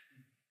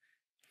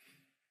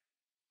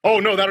 Oh,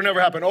 no, that'll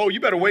never happen. Oh, you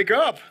better wake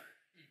up.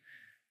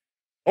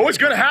 Oh, it's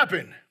going to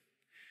happen.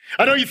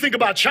 I know you think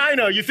about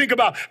China. You think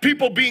about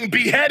people being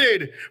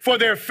beheaded for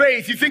their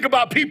faith. You think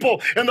about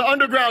people in the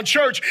underground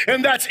church,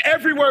 and that's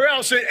everywhere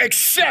else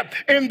except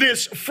in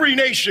this free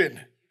nation.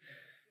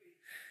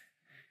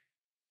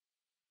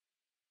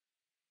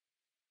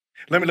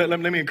 Let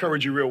me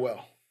encourage you real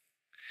well.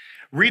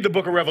 Read the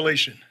book of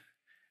Revelation.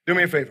 Do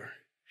me a favor.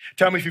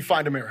 Tell me if you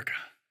find America.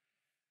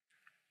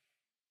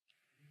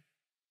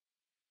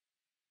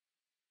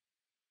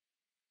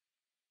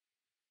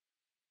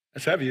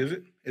 That's heavy, is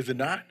it? Is it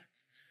not?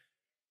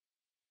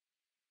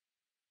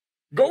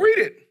 Go read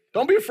it.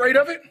 Don't be afraid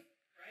of it.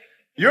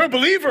 You're a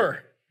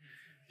believer.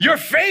 Your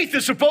faith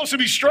is supposed to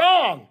be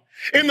strong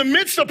in the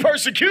midst of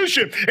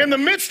persecution, in the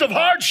midst of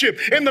hardship,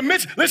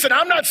 listen,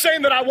 I'm not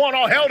saying that I want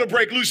all hell to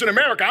break loose in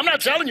America. I'm not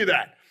telling you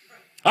that.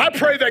 I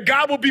pray that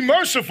God will be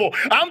merciful.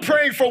 I'm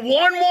praying for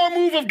one more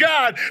move of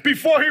God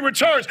before he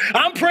returns.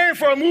 I'm praying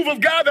for a move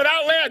of God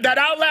that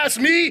outlasts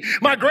me,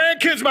 my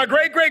grandkids, my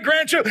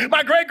great-great-grandchildren,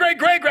 my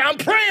great-great-great-grand. I'm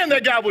praying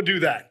that God will do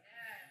that.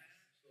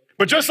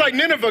 But just like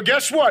Nineveh,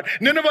 guess what?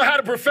 Nineveh had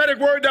a prophetic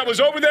word that was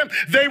over them.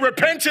 They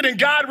repented and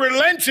God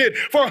relented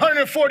for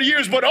 140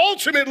 years. But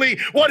ultimately,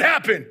 what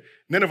happened?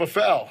 Nineveh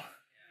fell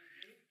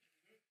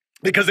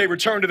because they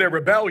returned to their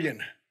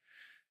rebellion.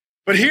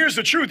 But here's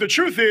the truth. The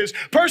truth is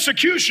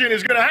persecution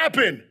is going to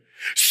happen.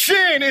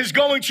 Sin is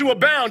going to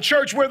abound.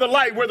 Church, we're the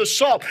light, we're the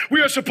salt.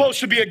 We are supposed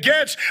to be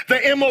against the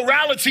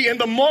immorality and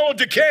the moral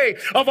decay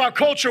of our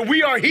culture.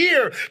 We are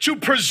here to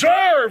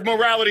preserve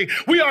morality.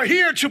 We are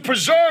here to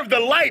preserve the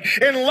light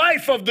and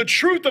life of the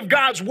truth of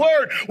God's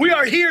word. We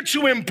are here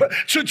to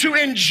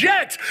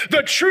inject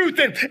the truth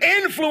and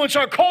influence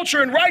our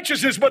culture in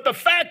righteousness. But the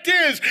fact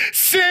is,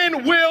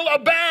 sin will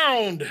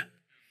abound.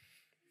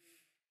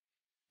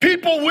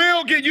 People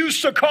will get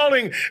used to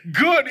calling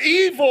good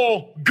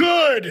evil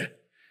good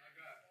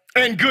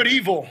and good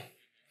evil.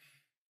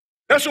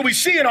 That's what we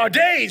see in our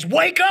days.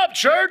 Wake up,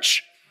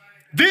 church.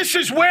 This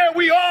is where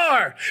we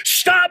are.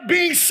 Stop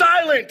being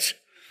silent.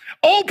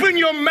 Open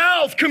your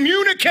mouth.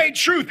 Communicate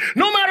truth,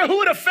 no matter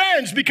who it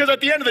offends, because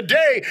at the end of the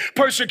day,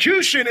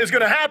 persecution is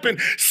going to happen.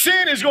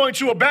 Sin is going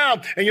to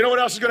abound. And you know what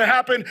else is going to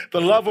happen? The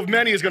love of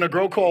many is going to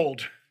grow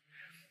cold.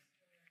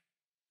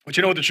 But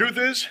you know what the truth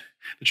is?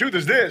 The truth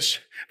is this.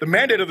 The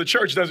mandate of the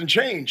church doesn't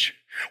change.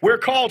 We're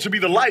called to be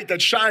the light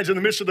that shines in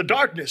the midst of the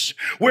darkness.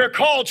 We're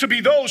called to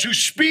be those who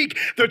speak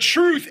the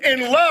truth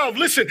in love.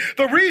 Listen,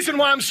 the reason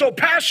why I'm so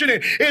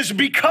passionate is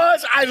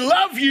because I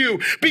love you,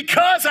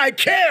 because I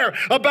care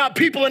about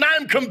people, and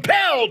I'm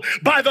compelled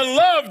by the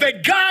love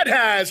that God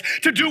has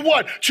to do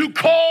what? To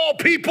call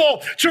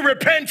people to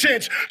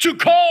repentance, to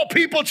call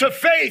people to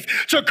faith,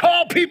 to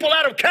call people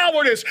out of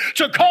cowardice,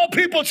 to call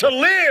people to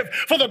live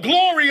for the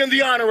glory and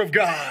the honor of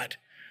God.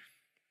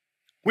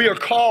 We are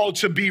called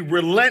to be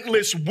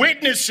relentless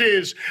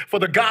witnesses for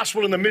the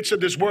gospel in the midst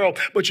of this world.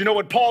 But you know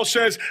what Paul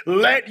says?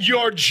 Let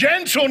your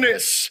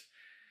gentleness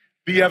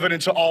be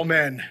evident to all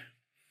men.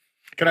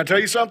 Can I tell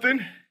you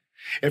something?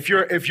 If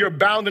you're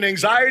bound in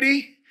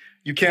anxiety,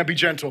 you can't be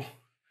gentle.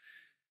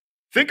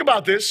 Think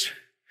about this.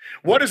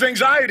 What is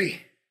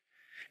anxiety?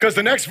 Because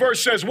the next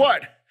verse says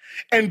what?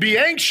 And be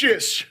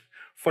anxious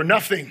for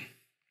nothing.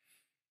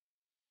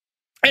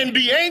 And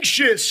be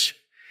anxious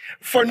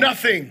for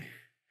nothing.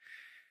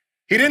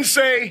 He didn't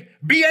say,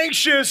 be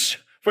anxious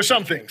for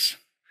some things.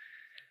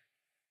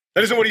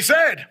 That isn't what he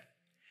said.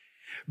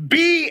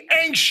 Be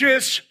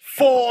anxious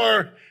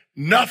for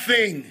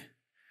nothing.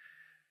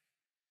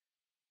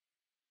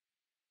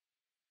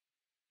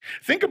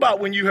 Think about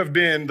when you have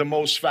been the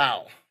most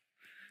foul.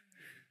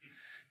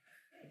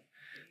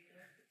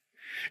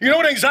 You know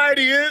what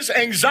anxiety is?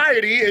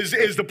 Anxiety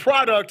is the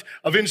product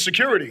of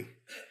insecurity.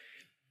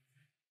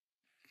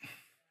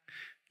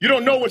 You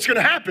don't know what's going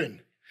to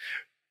happen.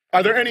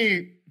 Are there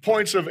any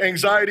points of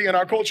anxiety in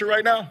our culture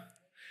right now?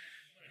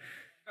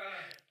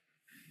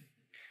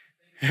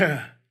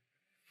 Yeah.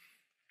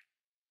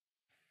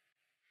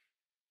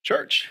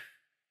 Church,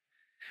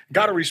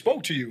 God already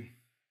spoke to you.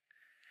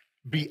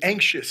 Be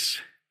anxious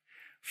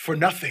for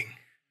nothing.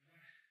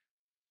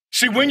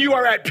 See, when you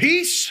are at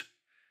peace,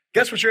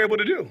 guess what you're able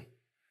to do?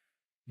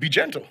 Be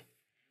gentle.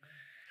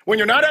 When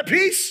you're not at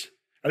peace,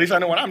 at least I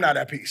know when I'm not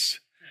at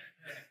peace.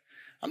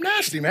 I'm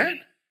nasty,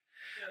 man.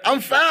 I'm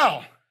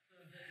foul.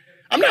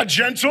 I'm not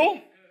gentle.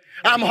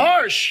 I'm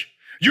harsh.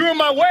 You're in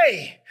my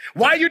way.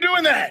 Why are you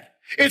doing that?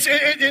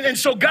 And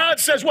so God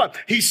says what?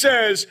 He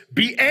says,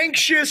 be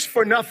anxious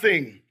for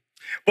nothing,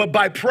 but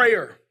by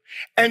prayer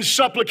and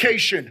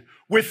supplication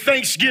with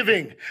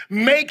thanksgiving,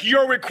 make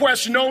your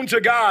requests known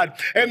to God,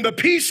 and the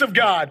peace of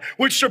God,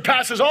 which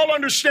surpasses all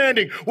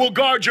understanding, will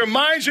guard your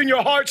minds and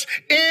your hearts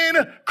in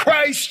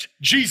Christ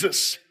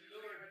Jesus.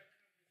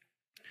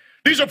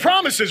 These are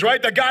promises,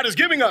 right, that God is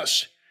giving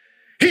us.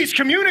 He's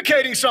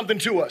communicating something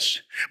to us.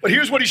 But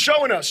here's what he's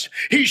showing us.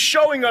 He's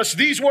showing us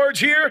these words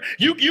here.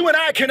 You and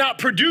I cannot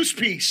produce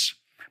peace.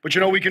 But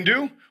you know what we can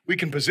do? We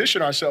can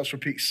position ourselves for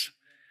peace.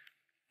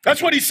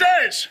 That's what he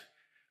says.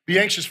 Be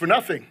anxious for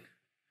nothing.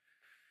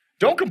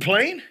 Don't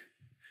complain.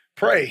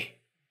 Pray.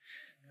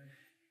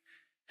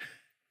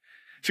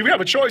 See, we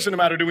have a choice in the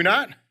matter, do we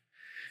not?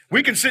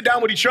 We can sit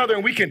down with each other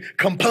and we can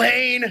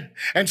complain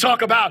and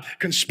talk about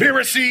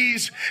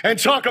conspiracies and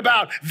talk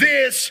about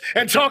this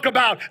and talk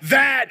about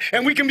that.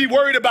 And we can be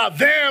worried about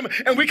them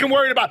and we can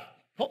worry about,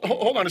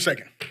 hold on a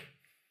second.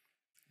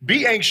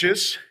 Be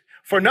anxious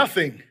for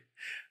nothing,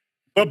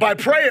 but by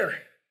prayer.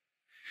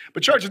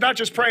 But church is not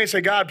just praying and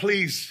say, God,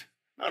 please.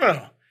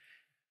 No.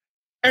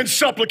 And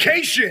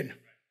supplication.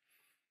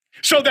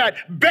 So that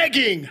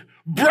begging,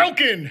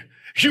 broken,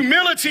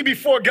 Humility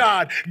before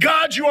God.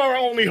 God, you are our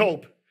only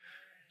hope.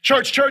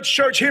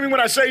 Church, hear me when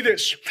I say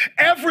this.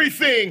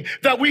 Everything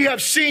that we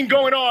have seen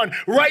going on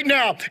right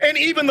now, and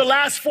even the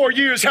last 4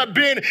 years, have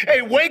been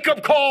a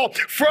wake-up call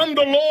from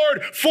the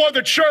Lord for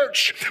the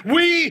church.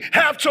 We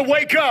have to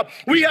wake up.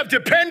 We have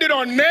depended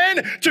on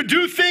men to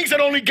do things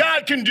that only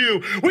God can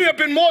do. We have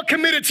been more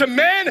committed to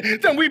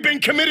men than we've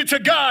been committed to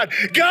God.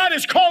 God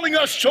is calling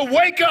us to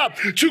wake up,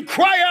 to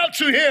cry out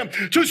to him,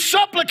 to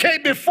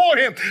supplicate before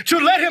him, to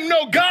let him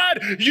know,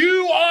 God,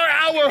 you are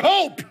our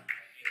hope.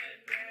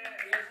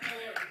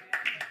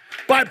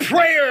 By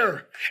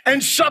prayer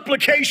and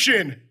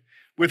supplication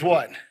with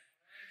what?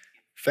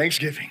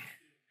 Thanksgiving.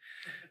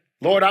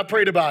 Lord, I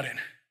prayed about it.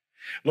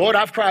 Lord,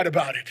 I've cried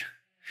about it.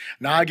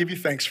 Now I give you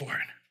thanks for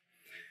it.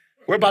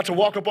 We're about to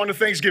walk up on the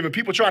Thanksgiving.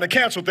 People trying to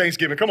cancel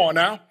Thanksgiving. Come on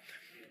now.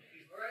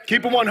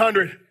 Keep it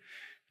 100.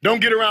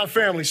 Don't get around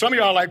family. Some of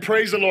y'all are like,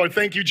 praise the Lord.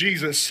 Thank you,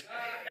 Jesus.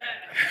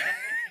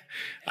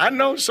 I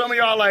know some of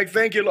y'all are like,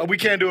 thank you, Lord. We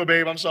can't do it,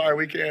 babe. I'm sorry.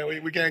 We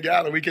can't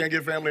gather. We can't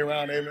get family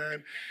around.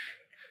 Amen.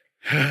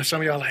 Some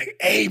of y'all like,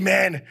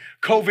 amen,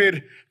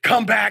 COVID,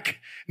 come back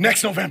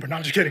next November. No,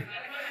 I'm just kidding.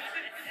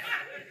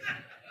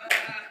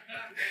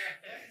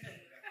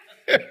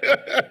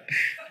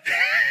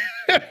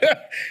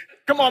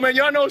 Come on, man.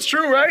 Y'all know it's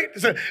true, right?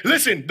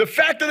 Listen, the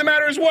fact of the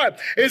matter is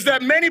what? Is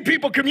that many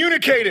people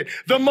communicated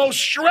the most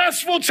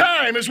stressful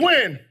time is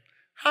when?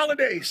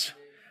 Holidays.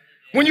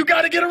 When you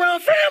got to get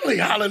around family.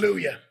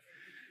 Hallelujah.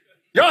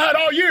 Y'all had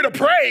all year to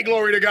pray,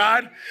 glory to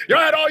God. Y'all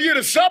had all year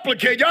to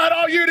supplicate. Y'all had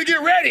all year to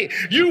get ready.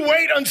 You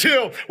wait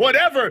until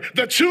whatever,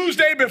 the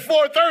Tuesday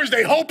before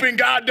Thursday, hoping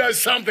God does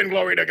something,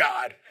 glory to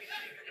God.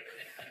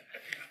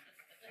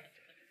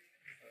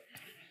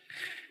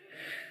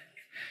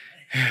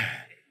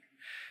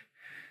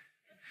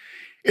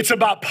 It's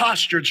about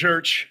posture,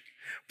 church.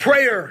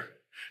 Prayer,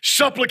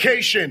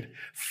 supplication,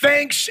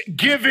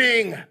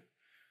 thanksgiving.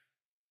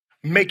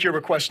 Make your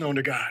request known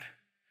to God.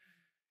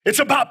 It's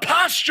about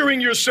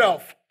posturing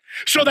yourself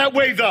so that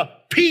way the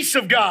peace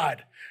of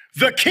God,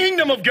 the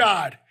kingdom of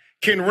God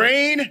can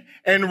reign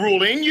and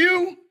rule in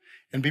you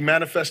and be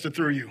manifested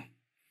through you.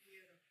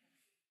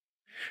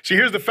 See,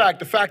 here's the fact.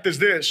 The fact is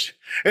this,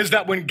 is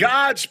that when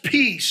God's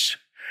peace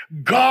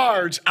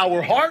guards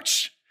our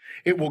hearts,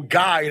 it will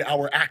guide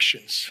our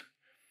actions.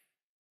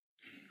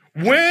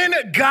 When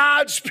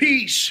God's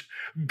peace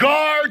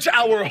guards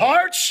our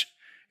hearts,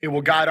 it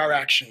will guide our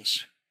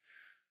actions.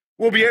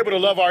 We'll be able to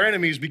love our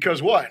enemies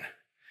because what?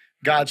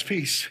 God's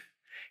peace.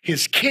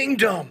 His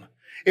kingdom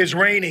is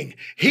reigning.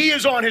 He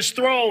is on his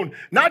throne,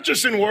 not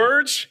just in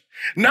words,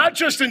 not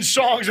just in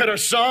songs that are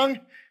sung,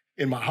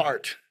 in my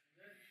heart.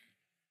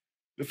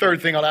 The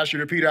third thing I'll ask you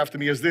to repeat after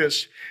me is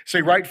this.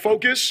 Say, right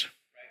focus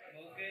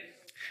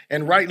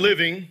and right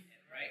living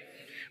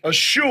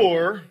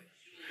assure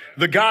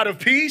the God of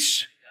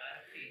peace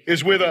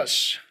is with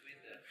us.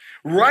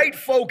 Right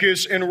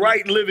focus and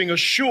right living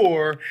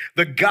assure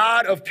the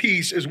God of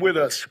peace is with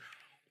us.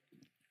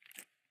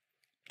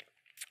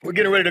 We're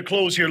getting ready to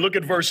close here. Look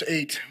at verse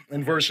 8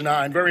 and verse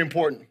 9. Very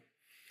important.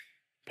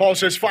 Paul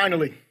says,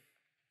 finally.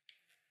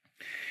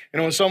 You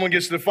know, when someone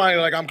gets to the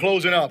finally, like, I'm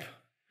closing up.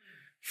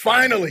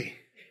 Finally.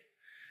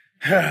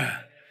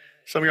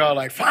 Some of y'all are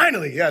like,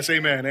 finally. Yes,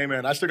 amen,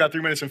 amen. I still got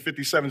 3 minutes and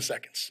 57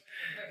 seconds.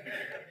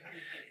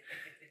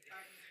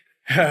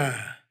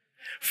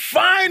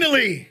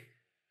 Finally.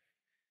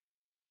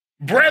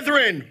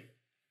 Brethren,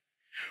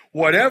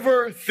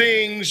 whatever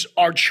things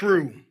are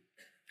true,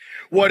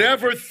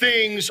 whatever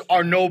things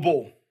are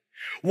noble,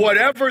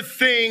 whatever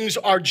things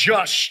are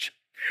just,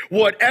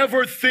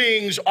 whatever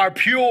things are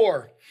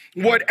pure,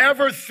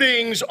 whatever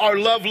things are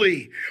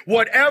lovely,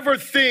 whatever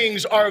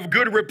things are of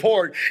good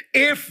report,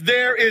 if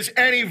there is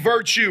any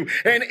virtue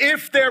and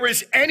if there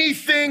is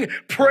anything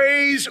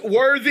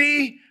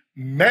praiseworthy,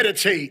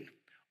 meditate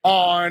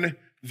on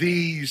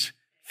these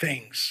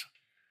things.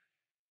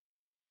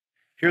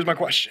 Here's my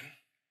question.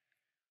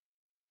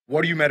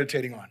 What are you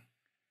meditating on?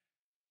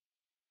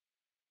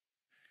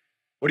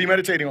 What are you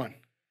meditating on?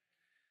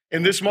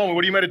 In this moment,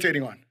 what are you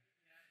meditating on?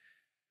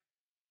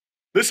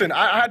 Listen,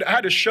 I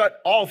had to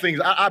shut all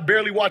things. I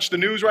barely watch the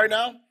news right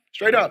now,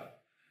 straight up.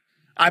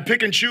 I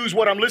pick and choose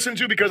what I'm listening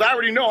to because I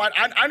already know.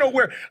 I know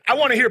where I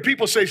want to hear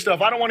people say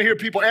stuff. I don't want to hear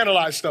people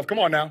analyze stuff. Come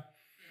on now.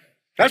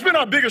 That's been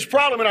our biggest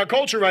problem in our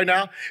culture right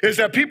now, is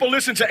that people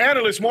listen to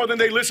analysts more than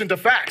they listen to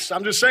facts.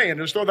 I'm just saying,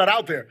 just throw that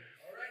out there.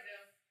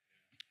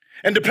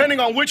 And depending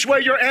on which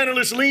way your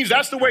analyst leans,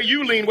 that's the way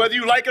you lean, whether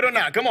you like it or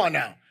not. Come on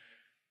now.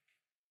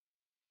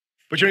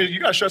 But you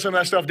got to shut some of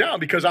that stuff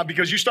down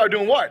because you start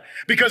doing what?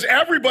 Because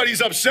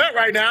everybody's upset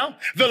right now.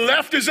 The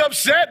left is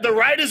upset. The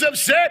right is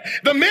upset.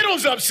 The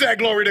middle's upset,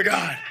 glory to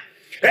God.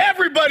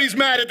 Everybody's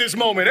mad at this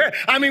moment.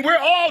 I mean, we're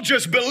all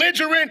just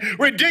belligerent,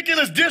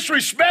 ridiculous,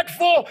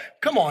 disrespectful.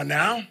 Come on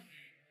now.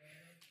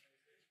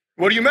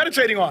 What are you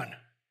meditating on?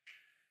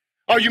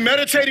 Are you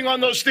meditating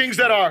on those things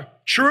that are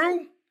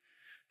true?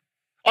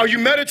 Are you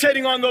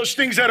meditating on those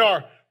things that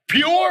are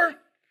pure?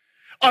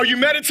 Are you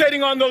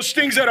meditating on those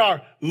things that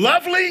are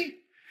lovely?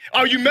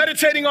 Are you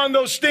meditating on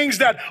those things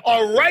that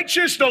are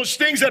righteous, those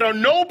things that are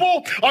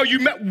noble?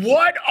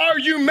 What are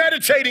you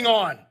meditating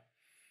on?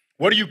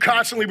 What are you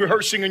constantly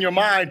rehearsing in your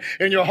mind,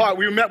 in your heart?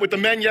 We met with the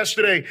men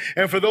yesterday,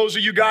 and for those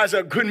of you guys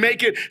that couldn't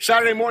make it,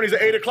 Saturday mornings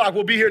at 8 o'clock,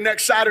 we'll be here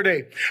next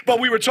Saturday. But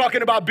we were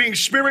talking about being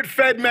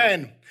spirit-fed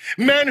men.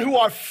 Men who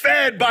are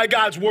fed by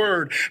God's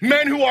word.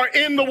 Men who are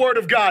in the word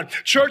of God.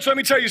 Church, let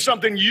me tell you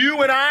something.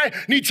 You and I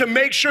need to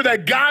make sure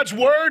that God's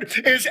word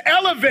is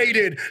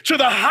elevated to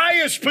the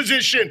highest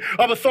position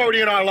of authority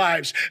in our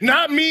lives.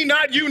 Not me,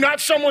 not you, not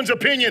someone's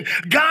opinion.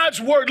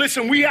 God's word.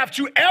 Listen, we have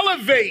to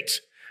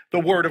elevate the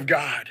word of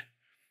God.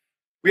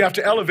 We have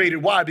to elevate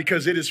it. Why?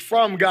 Because it is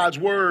from God's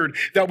word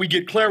that we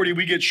get clarity,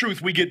 we get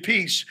truth, we get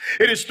peace.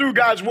 It is through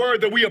God's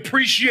word that we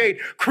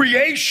appreciate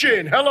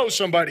creation. Hello,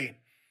 somebody.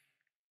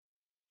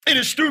 It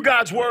is through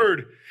God's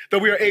word that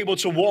we are able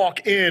to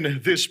walk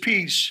in this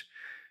peace.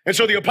 And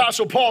so the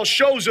Apostle Paul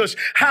shows us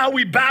how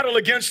we battle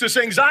against this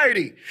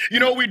anxiety. You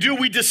know what we do?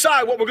 We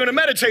decide what we're going to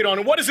meditate on.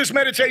 And what does this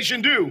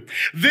meditation do?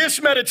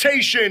 This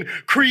meditation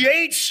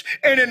creates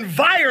an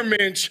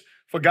environment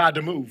for God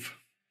to move.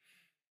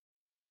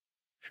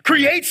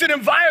 Creates an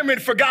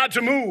environment for God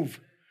to move.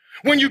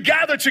 When you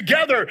gather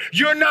together,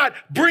 you're not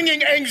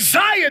bringing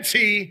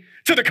anxiety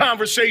to the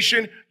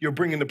conversation. You're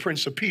bringing the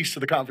Prince of Peace to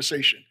the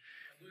conversation.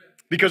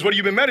 Because what have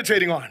you been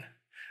meditating on?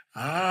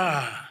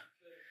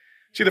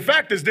 See, the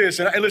fact is this,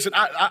 and listen,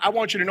 I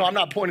want you to know I'm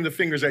not pointing the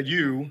fingers at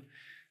you.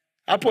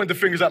 I point the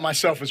fingers at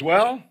myself as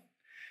well.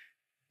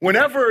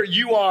 Whenever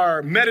you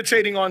are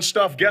meditating on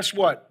stuff, guess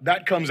what?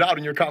 That comes out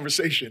in your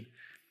conversation.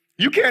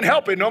 You can't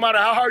help it no matter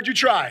how hard you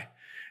try.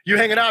 You're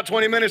hanging out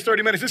 20 minutes,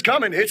 30 minutes. It's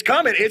coming.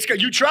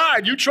 You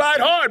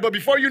tried hard, but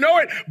before you know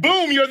it,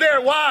 boom, you're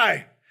there.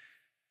 Why?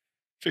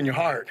 It's in your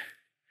heart.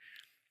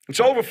 It's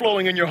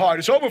overflowing in your heart.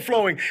 It's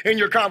overflowing in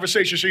your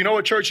conversation. So you know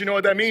what, church? You know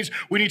what that means?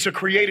 We need to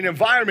create an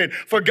environment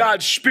for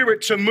God's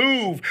Spirit to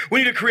move. We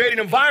need to create an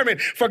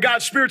environment for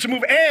God's Spirit to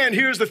move. And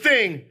here's the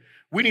thing.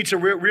 We need to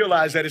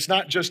realize that it's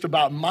not just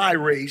about my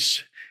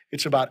race.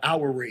 It's about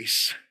our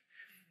race.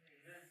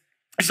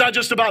 It's not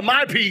just about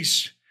my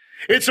peace.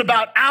 It's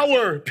about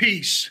our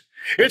peace.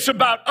 It's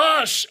about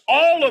us,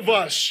 all of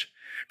us,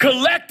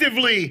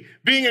 collectively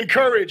being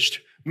encouraged.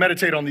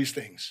 Meditate on these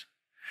things.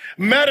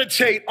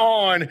 Meditate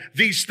on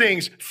these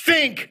things.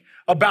 Think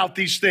about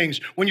these things.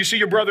 When you see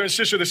your brother and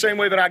sister, the same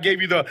way that I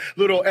gave you the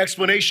little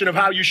explanation of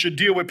how you should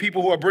deal with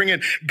people who are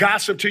bringing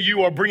gossip to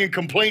you or bringing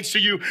complaints to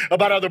you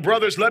about other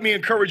brothers, let me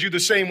encourage you the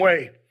same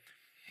way.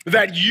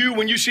 That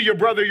when you see your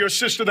brother, your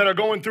sister that are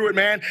going through it,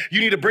 man, you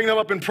need to bring them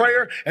up in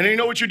prayer. And then you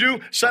know what you do?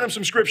 Send them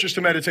some scriptures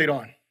to meditate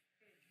on.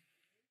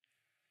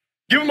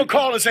 Give them a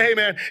call and say, hey,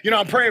 man,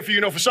 I'm praying for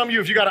you. For some of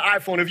you, if you got an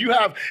iPhone, if you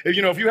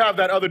have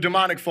that other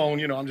demonic phone,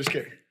 I'm just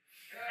kidding.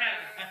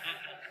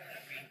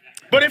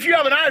 But if you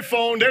have an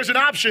iPhone, there's an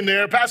option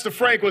there. Pastor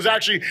Frank was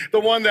actually the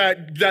one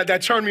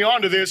that turned me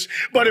on to this.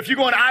 But if you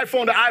go on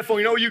iPhone to iPhone,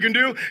 you know what you can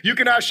do? You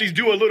can actually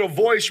do a little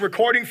voice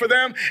recording for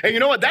them. And you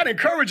know what? That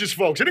encourages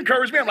folks. It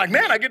encourages me. I'm like,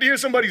 man, I get to hear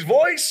somebody's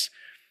voice.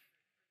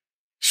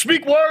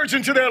 Speak words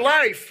into their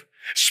life.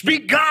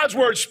 Speak God's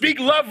word. Speak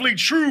lovely,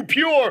 true,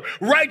 pure,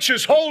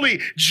 righteous, holy,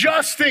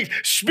 just things.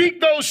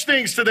 Speak those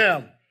things to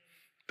them.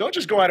 Don't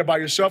just go at it by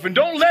yourself. And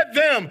don't let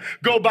them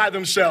go by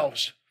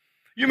themselves.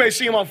 You may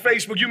see him on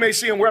Facebook. You may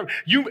see him wherever.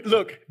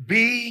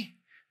 Be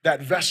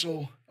that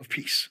vessel of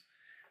peace.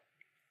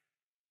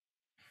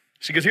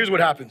 See, because here's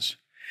what happens.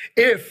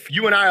 If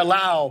you and I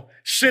allow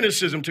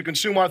cynicism to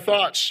consume our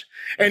thoughts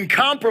and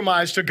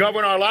compromise to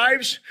govern our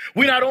lives,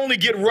 we not only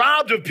get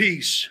robbed of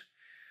peace,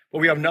 but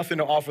we have nothing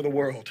to offer the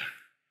world.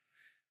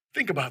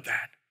 Think about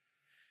that.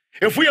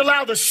 If we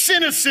allow the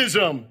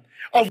cynicism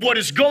of what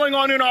is going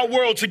on in our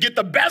world to get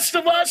the best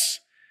of us,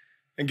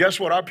 and guess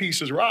what? Our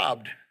peace is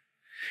robbed.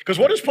 Because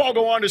what does Paul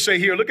go on to say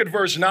here? Look at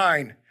verse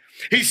 9.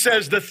 He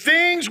says, the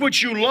things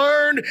which you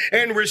learned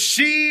and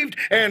received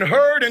and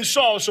heard and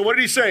saw. So what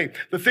did he say?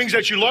 The things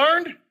that you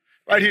learned?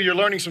 Right here, you're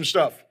learning some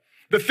stuff.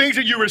 The things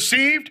that you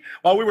received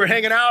while we were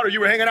hanging out, or you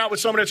were hanging out with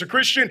someone that's a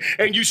Christian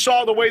and you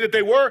saw the way that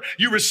they were,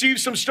 you received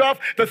some stuff.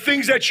 The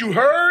things that you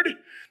heard,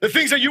 the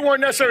things that you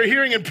weren't necessarily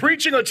hearing in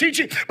preaching or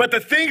teaching, but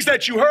the things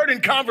that you heard in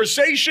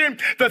conversation,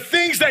 the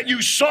things that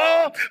you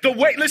saw,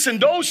 listen,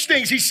 those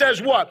things, he says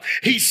what?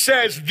 He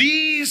says,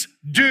 these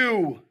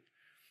do.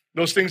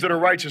 Those things that are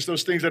righteous,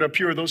 those things that are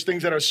pure, those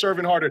things that are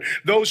servant-hearted,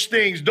 those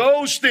things,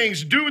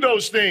 do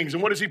those things.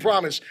 And what does he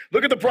promise?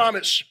 Look at the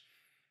promise.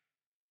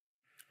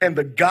 And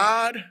the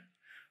God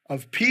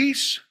of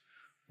peace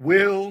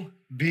will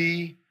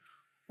be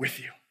with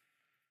you.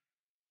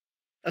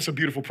 That's a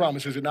beautiful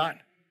promise, is it not?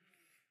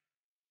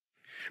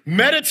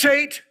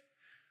 Meditate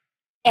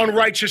on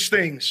righteous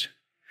things.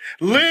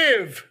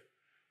 Live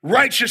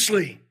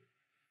righteously.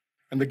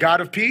 And the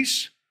God of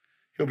peace,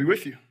 he'll be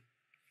with you.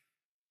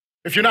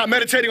 If you're not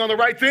meditating on the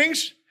right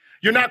things,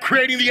 you're not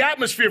creating the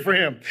atmosphere for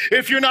him.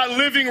 If you're not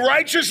living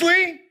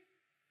righteously,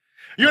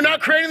 you're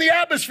not creating the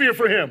atmosphere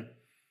for him.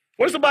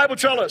 What does the Bible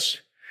tell us?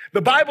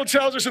 The Bible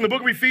tells us in the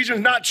book of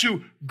Ephesians not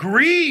to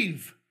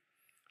grieve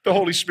the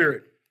Holy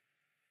Spirit.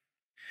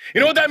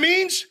 You know what that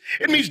means?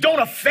 It means don't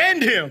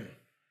offend him.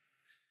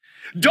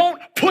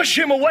 Don't push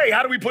him away.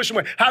 How do we push him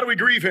away? How do we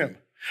grieve him?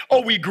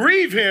 Oh, we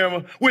grieve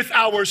him with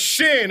our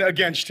sin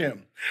against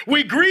him.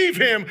 We grieve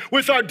him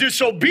with our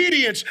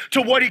disobedience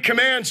to what he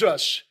commands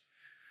us.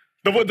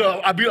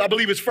 I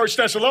believe it's 1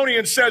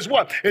 Thessalonians says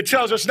what? It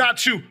tells us not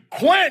to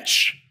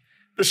quench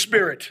the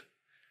Spirit.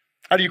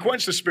 How do you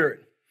quench the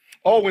Spirit?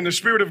 Oh, when the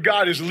Spirit of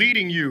God is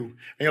leading you, and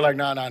you're like,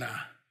 nah.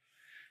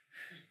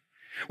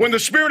 When the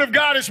Spirit of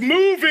God is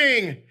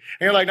moving, and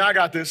you're like, nah, I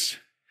got this.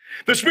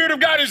 The Spirit of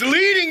God is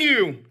leading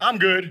you. I'm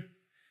good.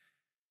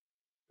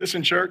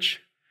 Listen, church,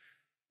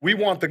 we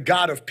want the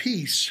God of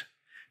peace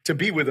to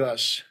be with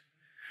us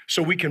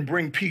so we can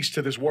bring peace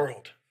to this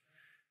world.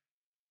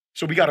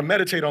 So we got to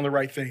meditate on the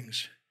right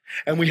things,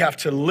 and we have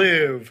to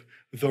live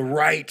the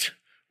right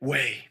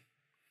way.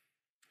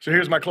 So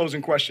here's my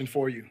closing question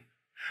for you.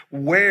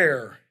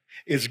 Where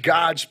is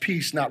God's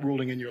peace not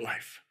ruling in your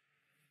life?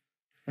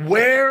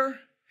 Where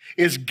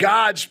is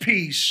God's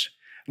peace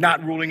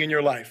not ruling in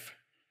your life?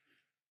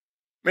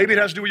 Maybe it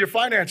has to do with your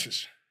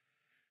finances.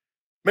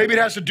 Maybe it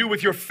has to do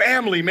with your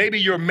family, maybe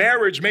your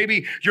marriage,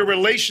 maybe your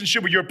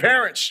relationship with your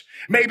parents,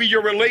 maybe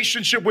your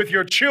relationship with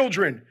your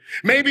children.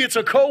 Maybe it's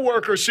a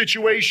coworker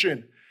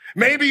situation.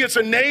 Maybe it's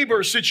a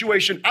neighbor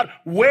situation.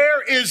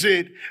 Where is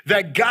it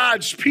that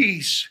God's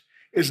peace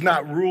is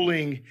not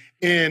ruling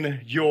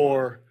in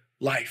your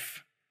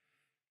life?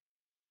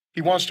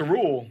 He wants to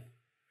rule.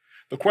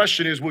 The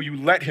question is, will you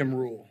let him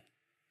rule?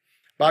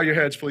 Bow your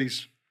heads,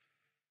 please.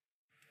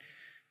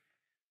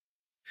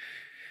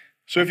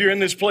 So if you're in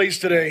this place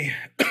today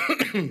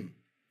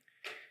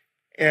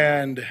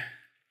and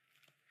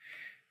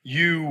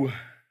you're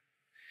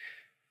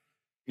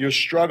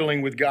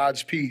struggling with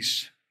God's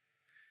peace,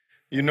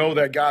 you know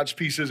that God's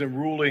peace isn't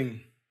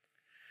ruling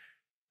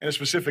in a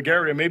specific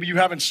area. Maybe you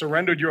haven't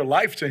surrendered your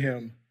life to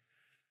him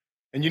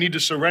and you need to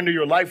surrender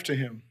your life to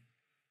him.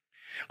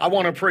 I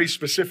want to pray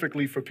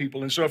specifically for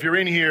people. And so if you're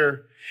in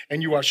here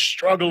and you are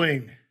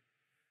struggling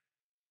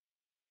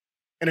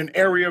in an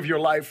area of your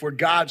life where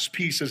God's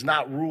peace is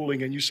not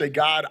ruling, and you say,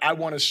 God, I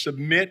want to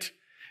submit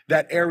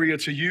that area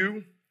to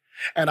you,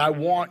 and I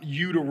want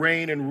you to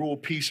reign and rule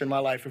peace in my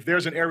life. If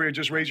there's an area,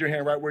 just raise your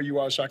hand right where you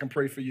are so I can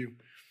pray for you.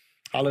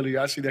 Hallelujah.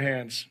 I see the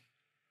hands.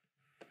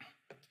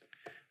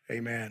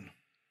 Amen.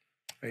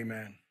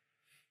 Amen.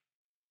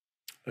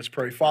 Let's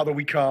pray. Father,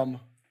 we come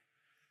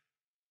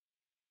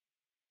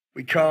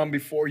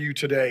before you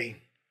today,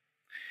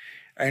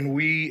 and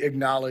we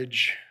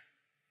acknowledge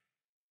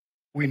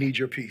we need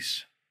your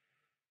peace.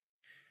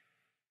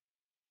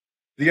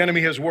 The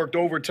enemy has worked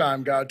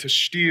overtime, God, to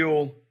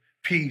steal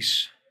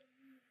peace.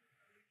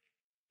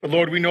 But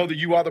Lord, we know that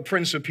you are the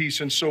Prince of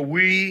Peace, and so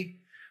we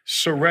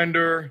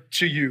surrender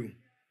to you.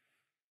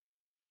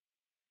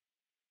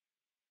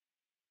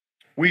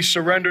 We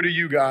surrender to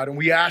you, God, and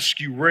we ask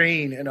you,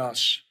 reign in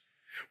us,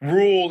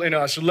 rule in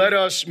us. Let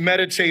us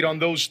meditate on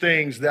those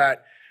things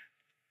that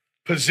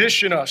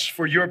position us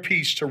for your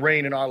peace to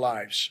reign in our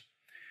lives.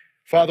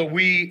 Father,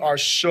 we are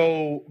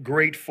so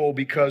grateful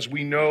because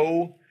we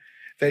know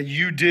that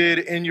you did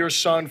in your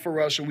Son for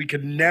us what we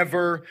could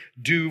never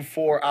do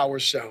for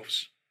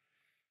ourselves.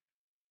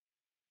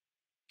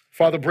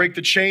 Father, break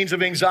the chains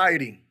of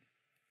anxiety.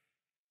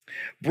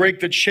 Break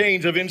the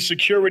chains of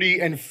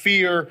insecurity and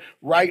fear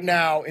right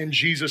now in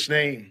Jesus'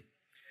 name.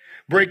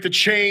 Break the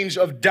chains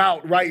of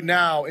doubt right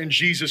now in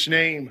Jesus'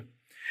 name.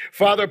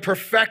 Father,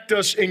 perfect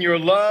us in your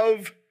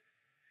love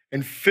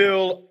and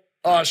fill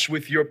us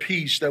with your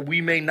peace, that we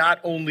may not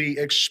only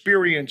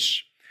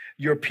experience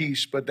your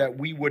peace, but that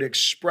we would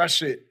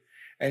express it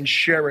and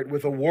share it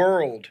with a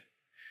world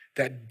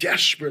that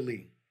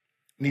desperately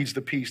needs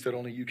the peace that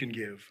only you can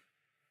give.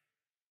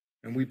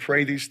 And we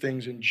pray these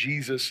things in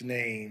Jesus'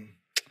 name.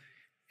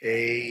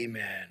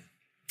 Amen.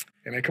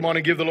 Amen. Come on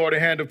and give the Lord a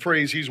hand of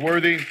praise. He's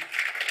worthy.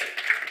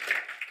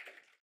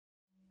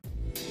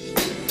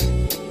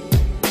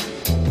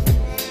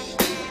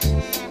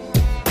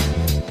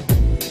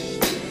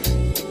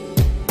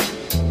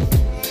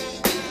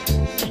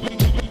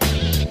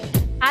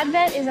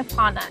 Advent is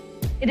upon us.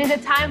 It is a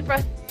time for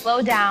us to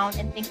slow down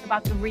and think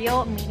about the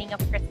real meaning of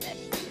Christmas.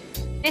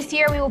 This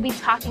year, we will be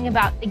talking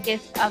about the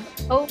gifts of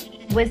hope,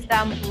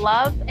 wisdom,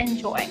 love, and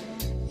joy.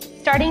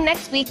 Starting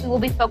next week, we will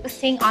be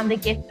focusing on the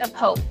gift of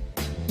hope.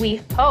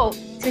 We hope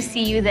to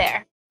see you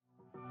there.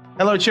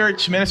 Hello,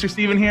 church. Minister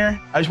Stephen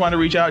here. I just want to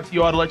reach out to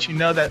you all to let you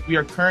know that we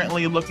are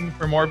currently looking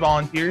for more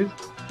volunteers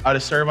to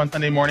serve on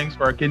Sunday mornings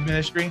for our kids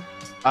ministry.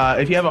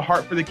 If you have a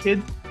heart for the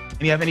kids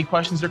and you have any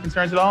questions or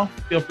concerns at all,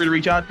 feel free to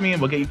reach out to me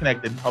and we'll get you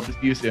connected. Hope to see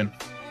you soon.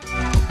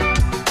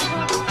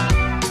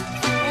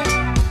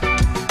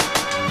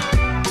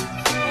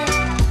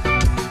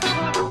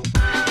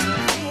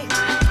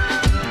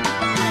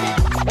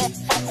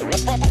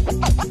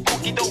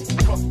 Don't